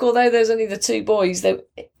this book, although there's only the 2 boys, they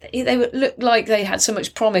looked like they had so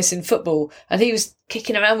much promise in football. And he was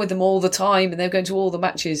kicking around with them all the time and they were going to all the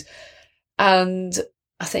matches. And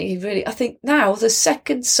I think now the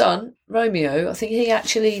second son, Romeo, I think he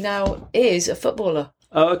actually now is a footballer.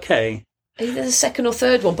 Oh, okay. Either the second or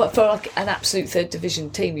third one, but for like an absolute third division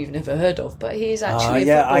team you've never heard of. But he is actually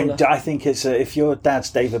a footballer. I think it's if your dad's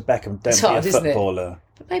David Beckham, don't be a footballer.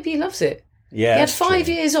 But maybe he loves it. Yeah, he had 5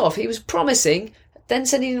 years off. He was promising, then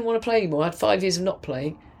said he didn't want to play anymore. Had 5 years of not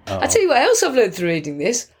playing. I tell you what else I've learned through reading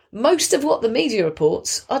this. Most of what the media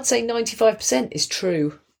reports, I'd say 95% is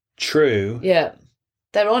true. True? Yeah.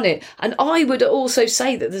 They're on it. And I would also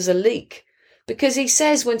say that there's a leak. Because he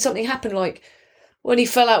says when something happened, like when he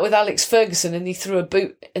fell out with Alex Ferguson and he threw a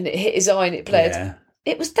boot and it hit his eye and it bled. Yeah.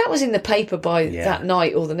 That was in the paper by that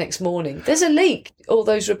night or the next morning. There's a leak. All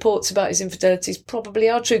those reports about his infidelities probably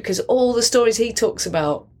are true because all the stories he talks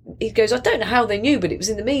about, he goes, I don't know how they knew, but it was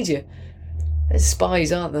in the media. There's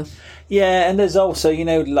spies, aren't there? Yeah, and there's also,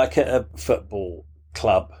 like at a football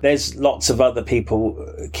club, there's lots of other people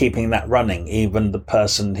keeping that running. Even the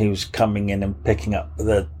person who's coming in and picking up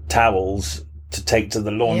the towels to take to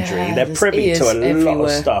the laundry. They're privy to a lot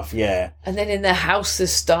of stuff, And then in their house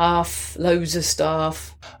there's staff, loads of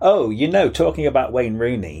staff. Oh, talking about Wayne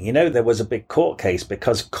Rooney, there was a big court case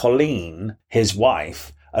because Colleen, his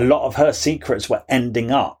wife, a lot of her secrets were ending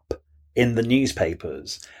up in the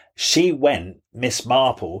newspapers. She went Miss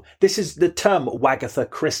Marple. This is the term Wagatha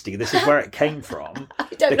Christie. This is where it came from. I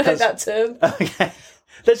don't know that term. Okay.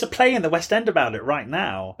 There's a play in the West End about it right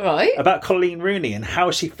now. Right. About Colleen Rooney and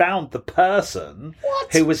how she found the person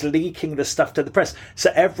who was leaking the stuff to the press.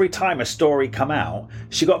 So every time a story come out,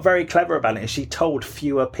 she got very clever about it and she told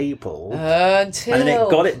fewer people. And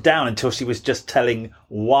it got it down until she was just telling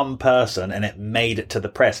one person and it made it to the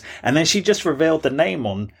press. And then she just revealed the name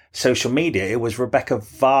on social media. It was Rebecca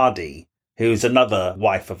Vardy, who's another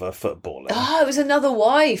wife of a footballer. Oh, it was another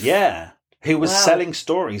wife. Yeah. Who was selling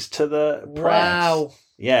stories to the press. Wow.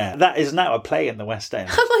 Yeah, that is now a play in the West End.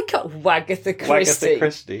 Oh my God, Wagatha Christie. Wagatha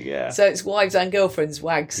Christie, yeah. So it's wives and girlfriends,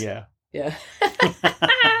 wags. Yeah. Yeah.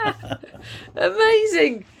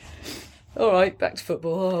 Amazing. All right, back to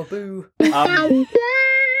football. Oh, boo.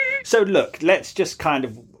 So look, let's just kind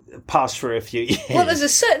of pass through a few years. Well, there's a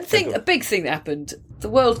certain thing, a big thing that happened. The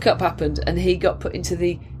World Cup happened and he got put into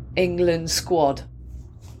the England squad.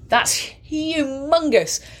 That's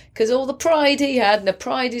humongous because all the pride he had and the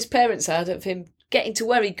pride his parents had of him getting to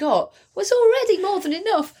where he got was already more than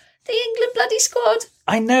enough. The England bloody squad.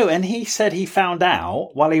 I know, and he said he found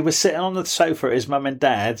out while he was sitting on the sofa at his mum and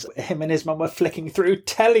dad's, him and his mum were flicking through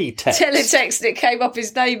teletext. Teletext, and it came up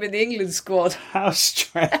his name in the England squad. How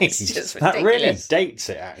strange. That's just ridiculous. That really dates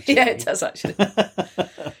it, actually. Yeah, it does, actually.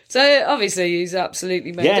 So, obviously, he's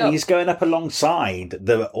absolutely made up. Yeah, and he's going up alongside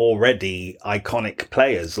the already iconic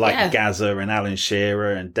players like Gazza and Alan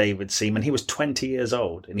Shearer and David Seaman. He was 20 years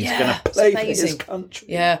old, and he's going to play for his country.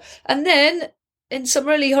 Yeah, and then in some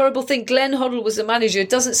really horrible thing, Glenn Hoddle was the manager. It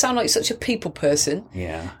doesn't sound like such a people person.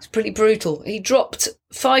 Yeah. It's pretty brutal. He dropped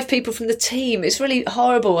 5 people from the team. It's really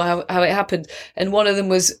horrible how it happened. And one of them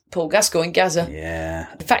was Paul Gascoigne, Gazza.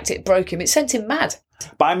 Yeah. In fact, it broke him. It sent him mad.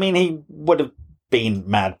 But I mean, he would have been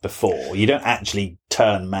mad before. You don't actually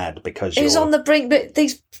turn mad because He was on the brink, but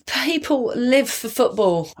these people live for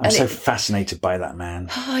football. I'm so fascinated by that man.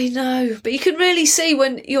 I know. But you can really see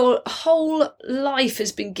when your whole life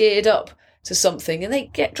has been geared up to something and they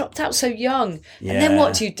get dropped out so young. Yeah. And then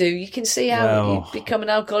what do? You can see how you become an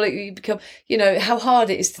alcoholic, you become, how hard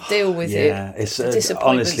it is to deal with it. Yeah,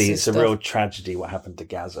 honestly, it's a real tragedy what happened to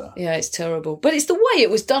Gazza. Yeah, it's terrible. But it's the way it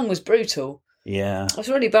was done was brutal. Yeah. It was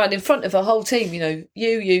really bad. In front of a whole team, you,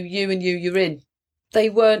 you're in. They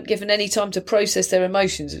weren't given any time to process their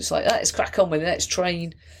emotions. It's like, let's crack on with it, let's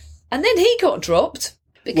train. And then he got dropped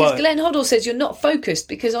because Glenn Hoddle says you're not focused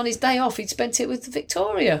because on his day off he'd spent it with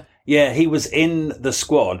Victoria. Yeah, he was in the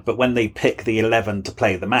squad, but when they picked the 11 to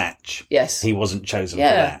play the match, he wasn't chosen for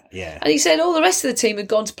that. Yeah. And he said all the rest of the team had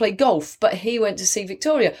gone to play golf, but he went to see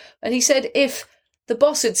Victoria. And he said if the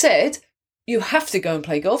boss had said, you have to go and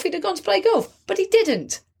play golf, he'd have gone to play golf. But he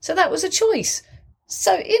didn't. So that was a choice.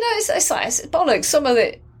 So, it's like it's bollocks. Some of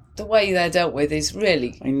it, the way they're dealt with is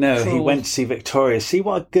really I know. cruel. He went to see Victoria. See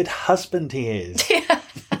what a good husband he is. Yeah.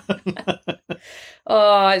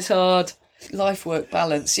 Oh, it's hard. Life-work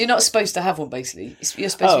balance. You're not supposed to have one, basically. You're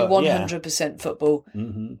supposed to be 100% football,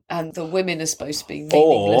 and the women are supposed to be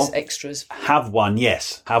meaningless extras. Have one,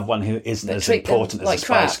 yes. Have one who isn't as important as a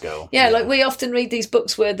Spice Girl. Yeah, like we often read these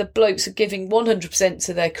books where the blokes are giving 100%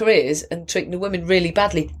 to their careers and treating the women really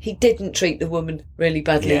badly. He didn't treat the woman really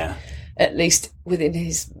badly, at least within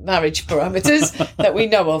his marriage parameters that we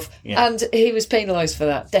know of. Yeah. And he was penalised for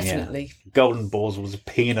that, definitely. Yeah. Golden Balls was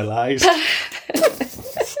penalised.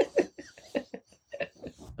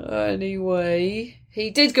 Anyway, he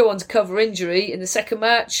did go on to cover injury in the second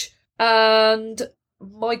match, and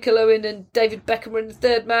Michael Owen and David Beckham were in the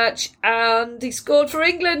third match, and he scored for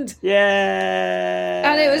England. Yeah.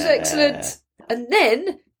 And it was excellent. And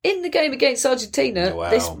then, in the game against Argentina,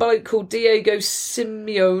 this bloke called Diego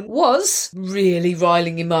Simeone was really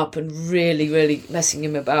riling him up and really, really messing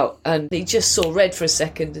him about. And he just saw red for a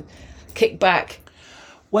second and kicked back.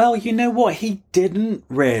 Well, you know what? He didn't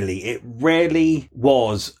really. It really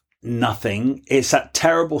was nothing. It's that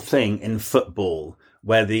terrible thing in football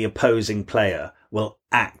where the opposing player will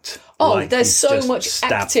act. Oh, there's so much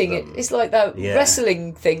acting. It's like that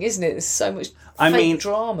wrestling thing, isn't it? There's so much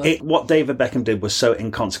drama. What David Beckham did was so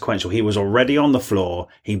inconsequential. He was already on the floor.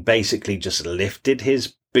 He basically just lifted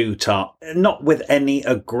his boot up, not with any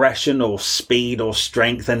aggression or speed or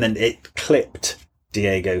strength, and then it clipped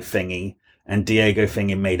Diego Thingy. And Diego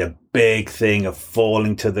Thingy made a big thing of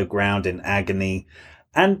falling to the ground in agony.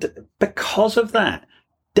 And because of that,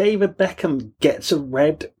 David Beckham gets a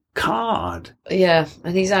red card. Yeah,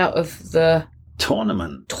 and he's out of the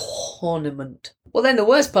tournament. Well, then the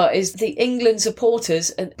worst part is the England supporters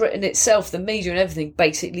and Britain itself, the media and everything,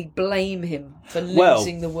 basically blame him for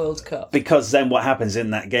losing the World Cup. Because then what happens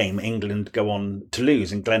in that game, England go on to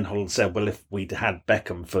lose. And Glenn Hoddle said, well, if we'd had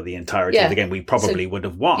Beckham for the entirety of the game, we probably would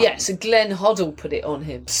have won. Yeah, so Glenn Hoddle put it on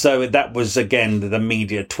him. So that was, again, the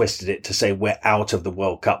media twisted it to say we're out of the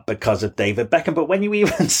World Cup because of David Beckham. But when you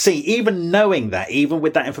even see, even knowing that, even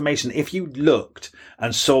with that information, if you looked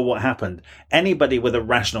and saw what happened, anybody with a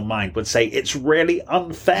rational mind would say it's really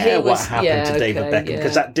unfair what happened to David Beckham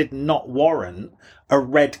because that did not warrant a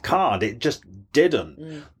red card. It just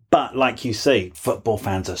didn't. But like you say, football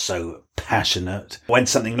fans are so passionate. When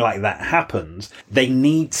something like that happens, they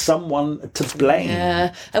need someone to blame.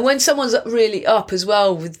 Yeah, and when someone's really up as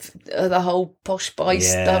well with the whole posh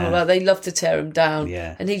spice stuff, they love to tear him down.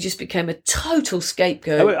 Yeah. And he just became a total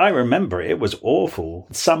scapegoat. I remember it was awful.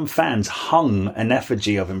 Some fans hung an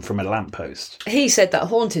effigy of him from a lamppost. He said that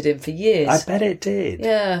haunted him for years. I bet it did.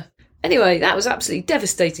 Yeah. Anyway, that was absolutely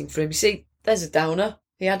devastating for him. You see, there's a downer.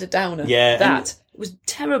 He had a downer. Yeah. That was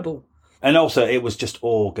terrible. And also, it was just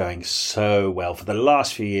all going so well. For the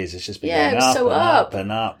last few years, it's just been going up, so and up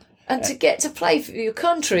and up. And to get to play for your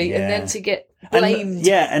country and then to get blamed.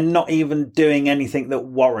 And not even doing anything that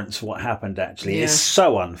warrants what happened, actually. Yeah. It's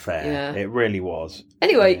so unfair. Yeah. It really was.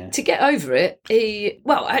 Anyway, to get over it, the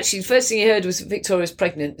first thing he heard was Victoria's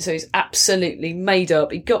pregnant. So he's absolutely made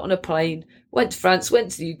up. He got on a plane, went to France,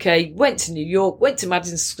 went to the UK, went to New York, went to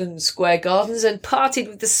Madison Square Gardens and partied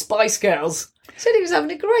with the Spice Girls. Said he was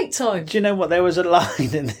having a great time. Do you know what? There was a line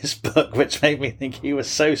in this book which made me think he was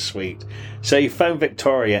so sweet. So he phoned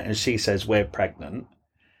Victoria and she says, we're pregnant.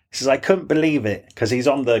 He says, I couldn't believe it, because he's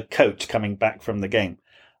on the coach coming back from the game.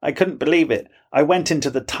 I couldn't believe it. I went into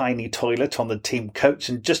the tiny toilet on the team coach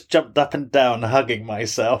and just jumped up and down hugging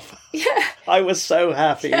myself. Yeah. I was so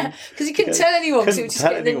happy. Yeah, because he couldn't tell anyone because he was just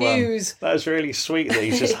getting the news. That was really sweet that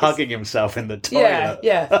he's just hugging himself in the toilet.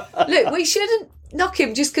 Yeah. Look, we shouldn't knock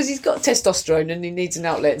him just because he's got testosterone and he needs an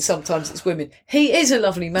outlet, and sometimes it's women. He is a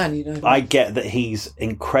lovely man, you know. I get that he's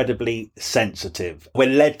incredibly sensitive. We're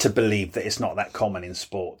led to believe that it's not that common in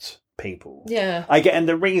sports people. Yeah. I get, and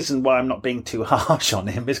the reason why I'm not being too harsh on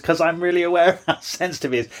him is because I'm really aware of how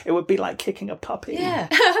sensitive he is. It would be like kicking a puppy. Yeah.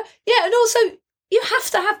 Yeah, and also you have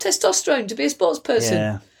to have testosterone to be a sports person.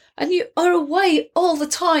 Yeah. And you are away all the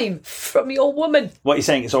time from your woman. What you're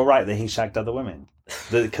saying, it's all right that he shagged other women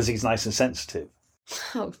because he's nice and sensitive.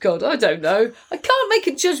 Oh, God, I don't know. I can't make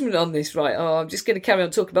a judgment on this, right? I'm just going to carry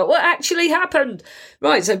on talking about what actually happened.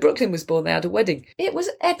 Right, so Brooklyn was born. They had a wedding. It was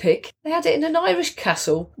epic. They had it in an Irish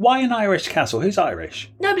castle. Why an Irish castle? Who's Irish?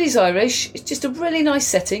 Nobody's Irish. It's just a really nice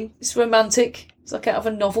setting. It's romantic. It's like out of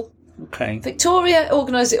a novel. Okay. Victoria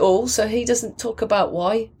organised it all, so he doesn't talk about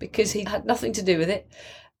why, because he had nothing to do with it.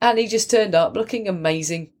 And he just turned up looking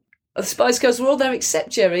amazing. The Spice Girls were all there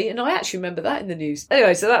except Jerry, and I actually remember that in the news.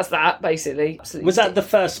 Anyway, so that's that, basically. Absolutely. Was that the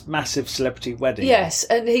first massive celebrity wedding? Yes,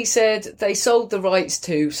 and he said they sold the rights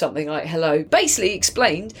to something like Hello. Basically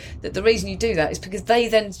explained that the reason you do that is because they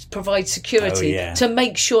then provide security to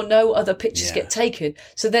make sure no other pictures get taken.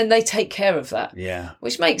 So then they take care of that. Yeah.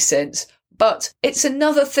 Which makes sense. But it's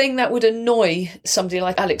another thing that would annoy somebody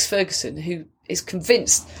like Alex Ferguson, who is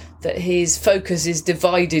convinced that his focus is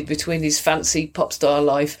divided between his fancy pop star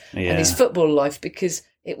life and his football life, because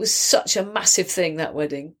it was such a massive thing, that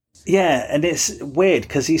wedding. Yeah, and it's weird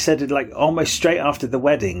because he said like almost straight after the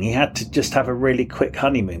wedding, he had to just have a really quick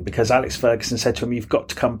honeymoon because Alex Ferguson said to him, "You've got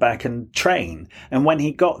to come back and train." And when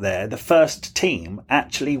he got there, the first team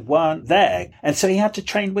actually weren't there. And so he had to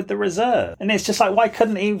train with the reserve. And it's just like, why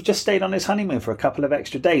couldn't he have just stayed on his honeymoon for a couple of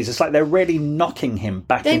extra days? It's like they're really knocking him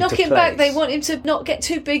back into place. They knock him back. They want him to not get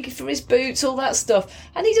too big for his boots, all that stuff.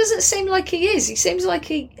 And he doesn't seem like he is. He seems like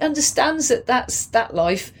he understands that that's that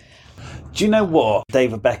life. Do you know what?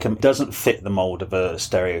 David Beckham doesn't fit the mould of a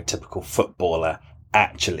stereotypical footballer,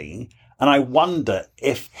 actually. And I wonder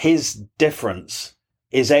if his difference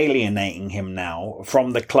is alienating him now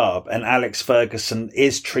from the club and Alex Ferguson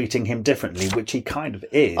is treating him differently, which he kind of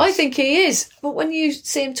is. I think he is. But when you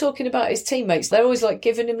see him talking about his teammates, they're always like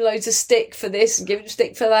giving him loads of stick for this and giving him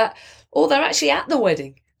stick for that. Or they're actually at the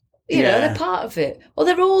wedding. You know, they're part of it. Or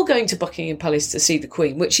they're all going to Buckingham Palace to see the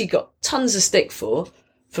Queen, which he got tons of stick for.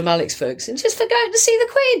 From Alex Ferguson, just for going to see the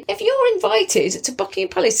Queen. If you're invited to Buckingham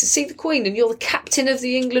Palace to see the Queen and you're the captain of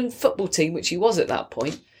the England football team, which he was at that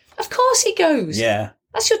point, of course he goes. Yeah.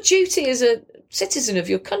 That's your duty as a citizen of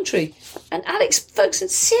your country. And Alex Ferguson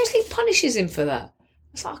seriously punishes him for that.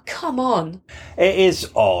 It's like, oh, come on. It is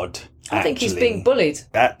odd. I think he's being bullied.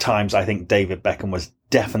 At times, I think David Beckham was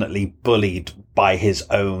definitely bullied by his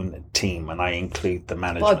own team, and I include the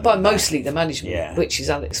management. By mostly the management, which is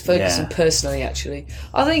Alex Ferguson personally, actually.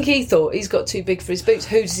 I think he thought he's got too big for his boots.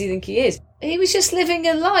 Who does he think he is? He was just living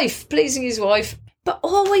a life, pleasing his wife, but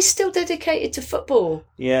always still dedicated to football.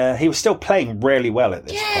 Yeah, he was still playing really well at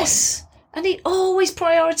this point. Yes, and he always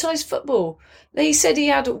prioritised football. He said he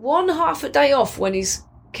had one half a day off when his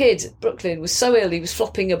kid, Brooklyn, was so ill he was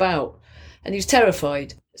flopping about and he was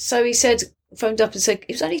terrified. So he phoned up and said,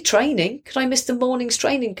 it was only training. Could I miss the morning's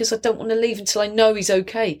training because I don't want to leave until I know he's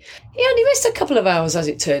okay? He only missed a couple of hours as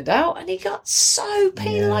it turned out, and he got so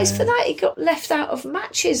penalised for that. He got left out of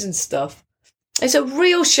matches and stuff. It's a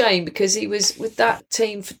real shame because he was with that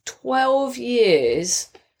team for 12 years.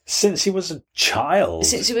 Since he was a child.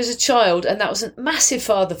 And that was a massive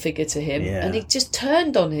father figure to him. Yeah. And he just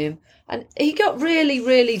turned on him. And he got really,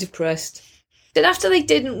 really depressed. Then after they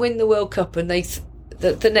didn't win the World Cup and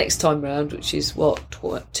the next time round, which is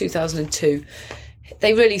 2002,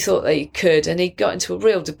 they really thought they could, and he got into a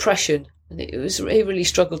real depression, and he really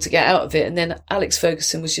struggled to get out of it. And then Alex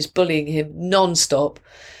Ferguson was just bullying him non-stop,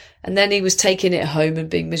 and then he was taking it home and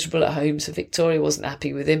being miserable at home, so Victoria wasn't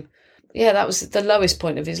happy with him. Yeah, that was the lowest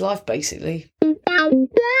point of his life, basically.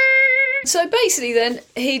 So basically then,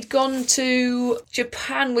 he'd gone to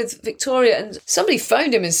Japan with Victoria, and somebody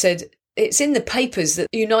phoned him and said, it's in the papers that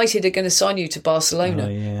United are going to sign you to Barcelona.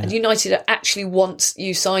 And United actually wants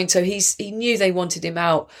you signed. So he knew they wanted him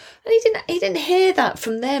out. And he didn't hear that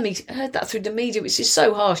from them. He heard that through the media, which is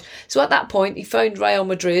so harsh. So at that point, he phoned Real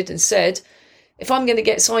Madrid and said, if I'm going to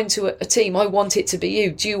get signed to a team, I want it to be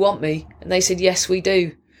you. Do you want me? And they said, yes, we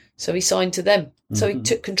do. So he signed to them. So he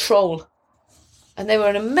took control. And they were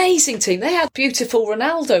an amazing team. They had beautiful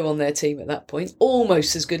Ronaldo on their team at that point,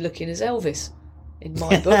 almost as good looking as Elvis. In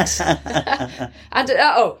my books. And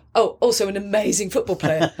also an amazing football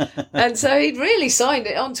player. And so he'd really signed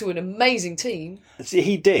it onto an amazing team. See,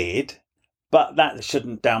 he did, but that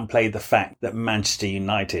shouldn't downplay the fact that Manchester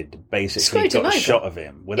United basically got a shot of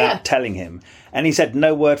him without telling him. And he said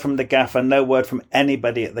no word from the gaffer, no word from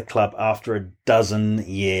anybody at the club after a dozen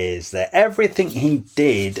years there. Everything he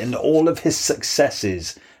did and all of his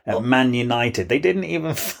successes at Man United, they didn't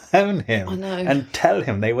even phone him and tell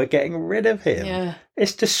him they were getting rid of him. Yeah.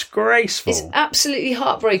 It's disgraceful. It's absolutely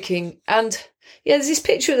heartbreaking. And there's this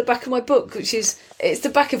picture at the back of my book, it's the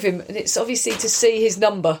back of him, and it's obviously to see his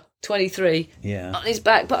number, 23, on his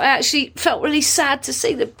back. But I actually felt really sad to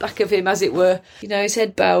see the back of him, as it were. You know, his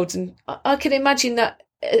head bowed, and I can imagine that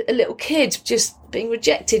a little kid just being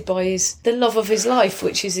rejected by the love of his life,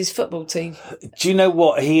 which is his football team. Do you know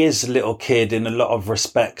what? He is a little kid in a lot of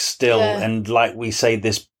respects still. Yeah. And like we say,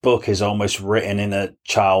 this book is almost written in a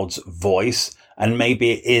child's voice. And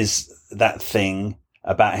maybe it is that thing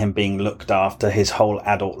about him being looked after his whole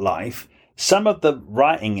adult life. Some of the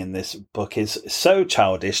writing in this book is so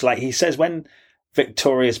childish. Like he says when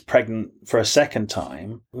Victoria's pregnant for a second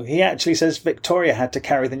time, he actually says Victoria had to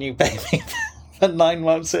carry the new baby for 9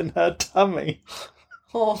 months in her tummy.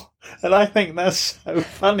 Oh. And I think that's so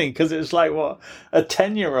funny because it's like what a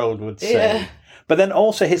 10-year-old would say. Yeah. But then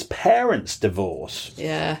also his parents divorce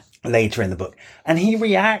later in the book. And he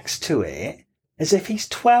reacts to it as if he's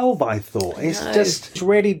 12, I thought. He's just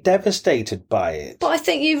really devastated by it. But I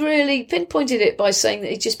think you've really pinpointed it by saying that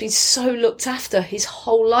he's just been so looked after his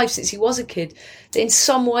whole life since he was a kid. That in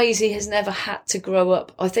some ways he has never had to grow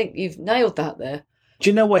up. I think you've nailed that there. Do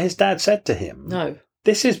you know what his dad said to him? No.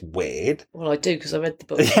 This is weird. Well, I do, because I read the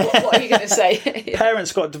book. What are you going to say?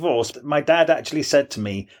 Parents got divorced. My dad actually said to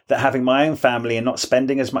me that having my own family and not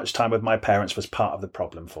spending as much time with my parents was part of the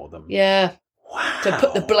problem for them. Yeah. Wow. To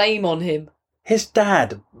put the blame on him. His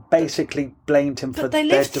dad basically blamed him for their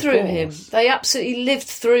divorce. But they lived through him. They absolutely lived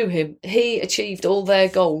through him. He achieved all their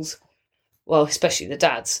goals. Well, especially the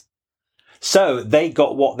dad's. So they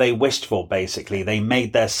got what they wished for, basically. They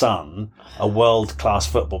made their son a world-class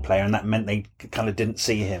football player, and that meant they kind of didn't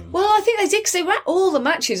see him. Well, I think they did, because they were at all the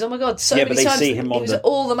matches. Oh, my God, so many times. He was at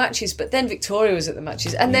all the matches, but then Victoria was at the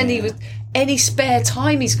matches. And then he was, any spare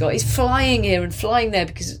time he's got, he's flying here and flying there,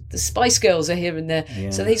 because the Spice Girls are here and there. Yeah.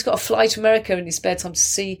 So he's got to fly to America in his spare time to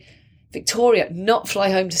see Victoria, not fly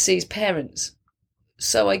home to see his parents.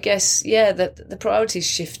 So I guess, the priorities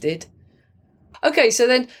shifted. Okay, so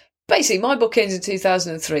then... Basically, my book ends in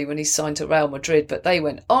 2003 when he signed to Real Madrid, but they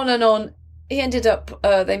went on and on. He ended up,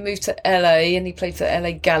 they moved to LA and he played for the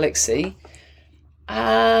LA Galaxy.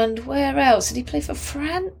 And where else? Did he play for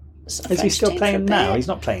France? Is he still playing now? He's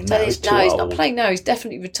not playing now. He's not playing now. He's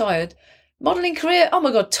definitely retired. Modelling career, oh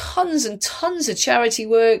my God, tons and tons of charity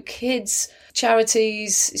work, kids,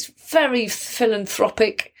 charities. He's very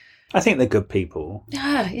philanthropic. I think they're good people.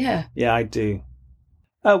 Yeah. Yeah, I do.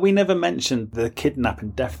 We never mentioned the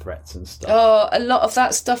kidnapping, death threats and stuff. Oh, a lot of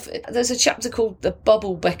that stuff. There's a chapter called The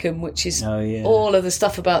Bubble Beckham, which is all of the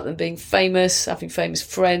stuff about them being famous, having famous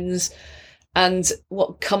friends, and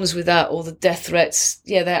what comes with that, all the death threats.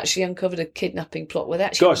 Yeah, they actually uncovered a kidnapping plot where they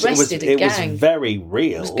actually arrested a gang. It was very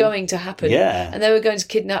real. It was going to happen. Yeah. And they were going to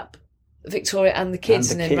kidnap Victoria and the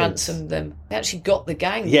kids and then ransom them. They actually got the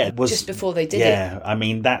gang just before they did it. Yeah, I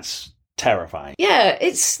mean, that's... terrifying. Yeah,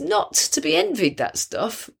 it's not to be envied, that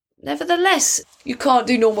stuff. Nevertheless, you can't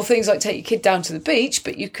do normal things like take your kid down to the beach,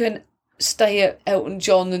 but you can stay at Elton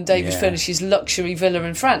John and David Furnish's luxury villa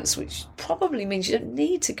in France, which probably means you don't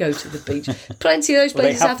need to go to the beach. Plenty of those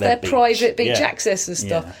places have their private beach access and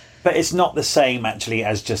stuff. Yeah. But it's not the same, actually,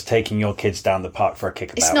 as just taking your kids down the park for a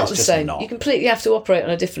kickabout. It's not the same. You completely have to operate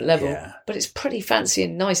on a different level. But it's pretty fancy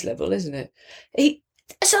and nice level, isn't it?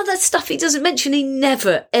 There's other stuff he doesn't mention. He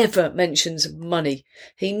never, ever mentions money.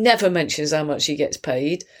 He never mentions how much he gets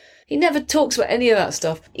paid. He never talks about any of that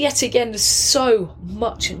stuff. Yet again, there's so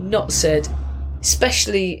much not said,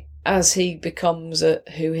 especially as he becomes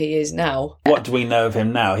who he is now. What do we know of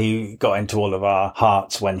him now? He got into all of our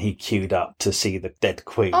hearts when he queued up to see the dead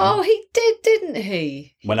Queen. Oh, he did, didn't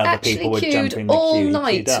he? When other people were jumping the all queue,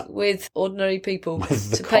 night with ordinary people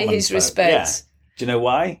to pay his respects. Yeah. Do you know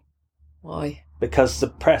why? Why? Because the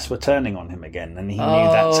press were turning on him again, and he knew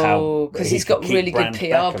that's how... Because he's got really good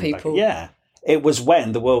PR people. Yeah. It was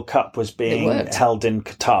when the World Cup was being held in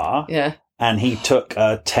Qatar, and he took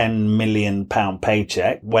a £10 million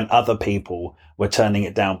paycheck when other people were turning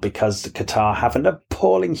it down because Qatar have an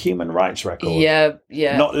appalling human rights record.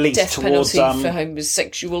 Yeah. Not least death towards... penalty for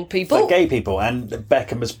homosexual people. For gay people. And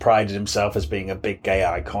Beckham has prided himself as being a big gay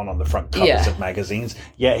icon on the front covers of magazines,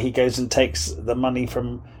 yet he goes and takes the money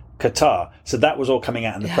from... Qatar. So that was all coming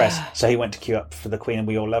out in the press. So he went to queue up for the Queen and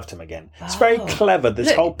we all loved him again. It's very clever.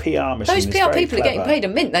 This whole PR machine is very clever. Those PR people are getting paid a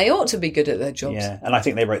mint. They ought to be good at their jobs. Yeah, and I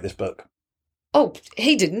think they wrote this book. Oh,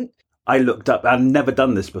 he didn't. I looked up, I'd never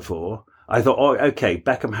done this before. I thought, okay,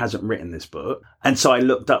 Beckham hasn't written this book. And so I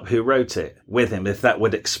looked up who wrote it with him, if that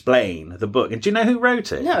would explain the book. And do you know who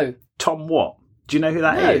wrote it? No. Tom Watt. Do you know who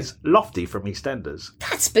that is? Lofty from EastEnders.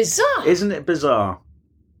 That's bizarre. Isn't it bizarre?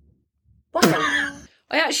 Wow.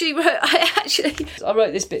 I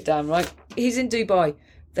wrote this bit down, right? He's in Dubai.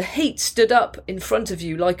 The heat stood up in front of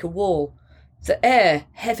you like a wall. The air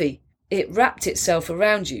heavy. It wrapped itself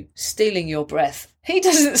around you, stealing your breath. He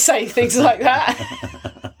doesn't say things like that.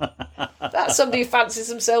 That's somebody who fancies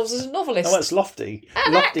themselves as a novelist. Oh, that's Lofty.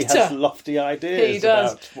 Lofty has lofty ideas. He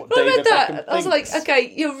does. About what David Beckham thinks. I was like,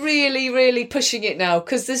 okay, you're really, really pushing it now,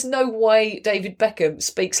 because there's no way David Beckham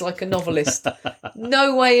speaks like a novelist.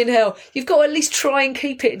 No way in hell. You've got to at least try and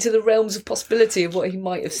keep it into the realms of possibility of what he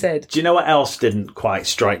might have said. Do you know what else didn't quite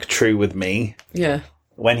strike true with me? Yeah.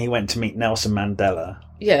 When he went to meet Nelson Mandela.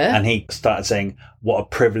 Yeah. And he started saying what a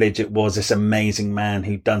privilege it was, this amazing man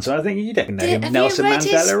who'd done so. I think you don't know who Nelson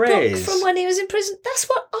Mandela is. From when he was in prison? That's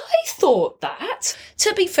what I thought that.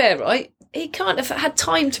 To be fair, right, he can't have had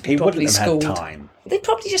time to be properly schooled. He wouldn't have had time. They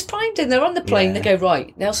probably just primed him. They're on the plane, they go,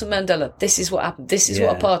 right, Nelson Mandela, this is what happened, this is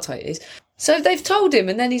what apartheid is. So they've told him,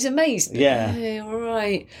 and then he's amazed. Yeah.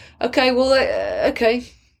 Right. Okay, well, okay,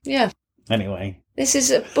 yeah. Anyway. This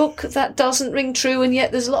is a book that doesn't ring true, and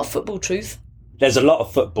yet there's a lot of football truth. There's a lot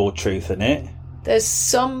of football truth in it. There's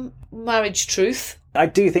some marriage truth. I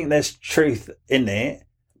do think there's truth in it,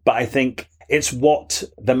 but I think It's what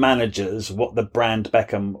the managers, what the brand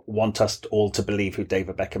Beckham want us all to believe who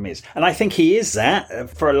David Beckham is. And I think he is that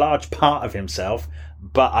for a large part of himself.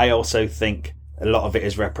 But I also think a lot of it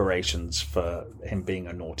is reparations for him being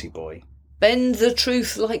a naughty boy. Bend the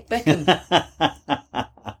truth like Beckham.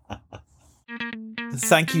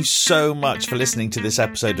 Thank you so much for listening to this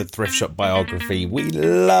episode of Thrift Shop Biography. We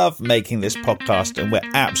love making this podcast and we're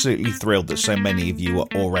absolutely thrilled that so many of you are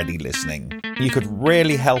already listening. You could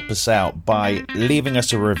really help us out by leaving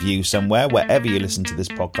us a review somewhere, wherever you listen to this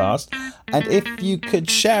podcast. And if you could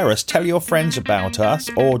share us, tell your friends about us,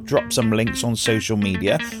 or drop some links on social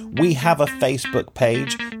media. We have a Facebook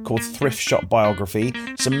page called Thrift Shop Biography,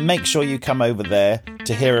 so make sure you come over there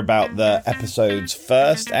to hear about the episodes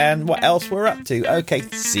first and what else we're up to. Okay,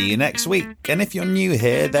 see you next week. And if you're new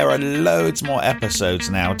here, there are loads more episodes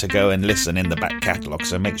now to go and listen in the back catalogue,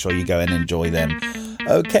 so make sure you go and enjoy them.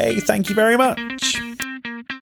 Okay, thank you very much.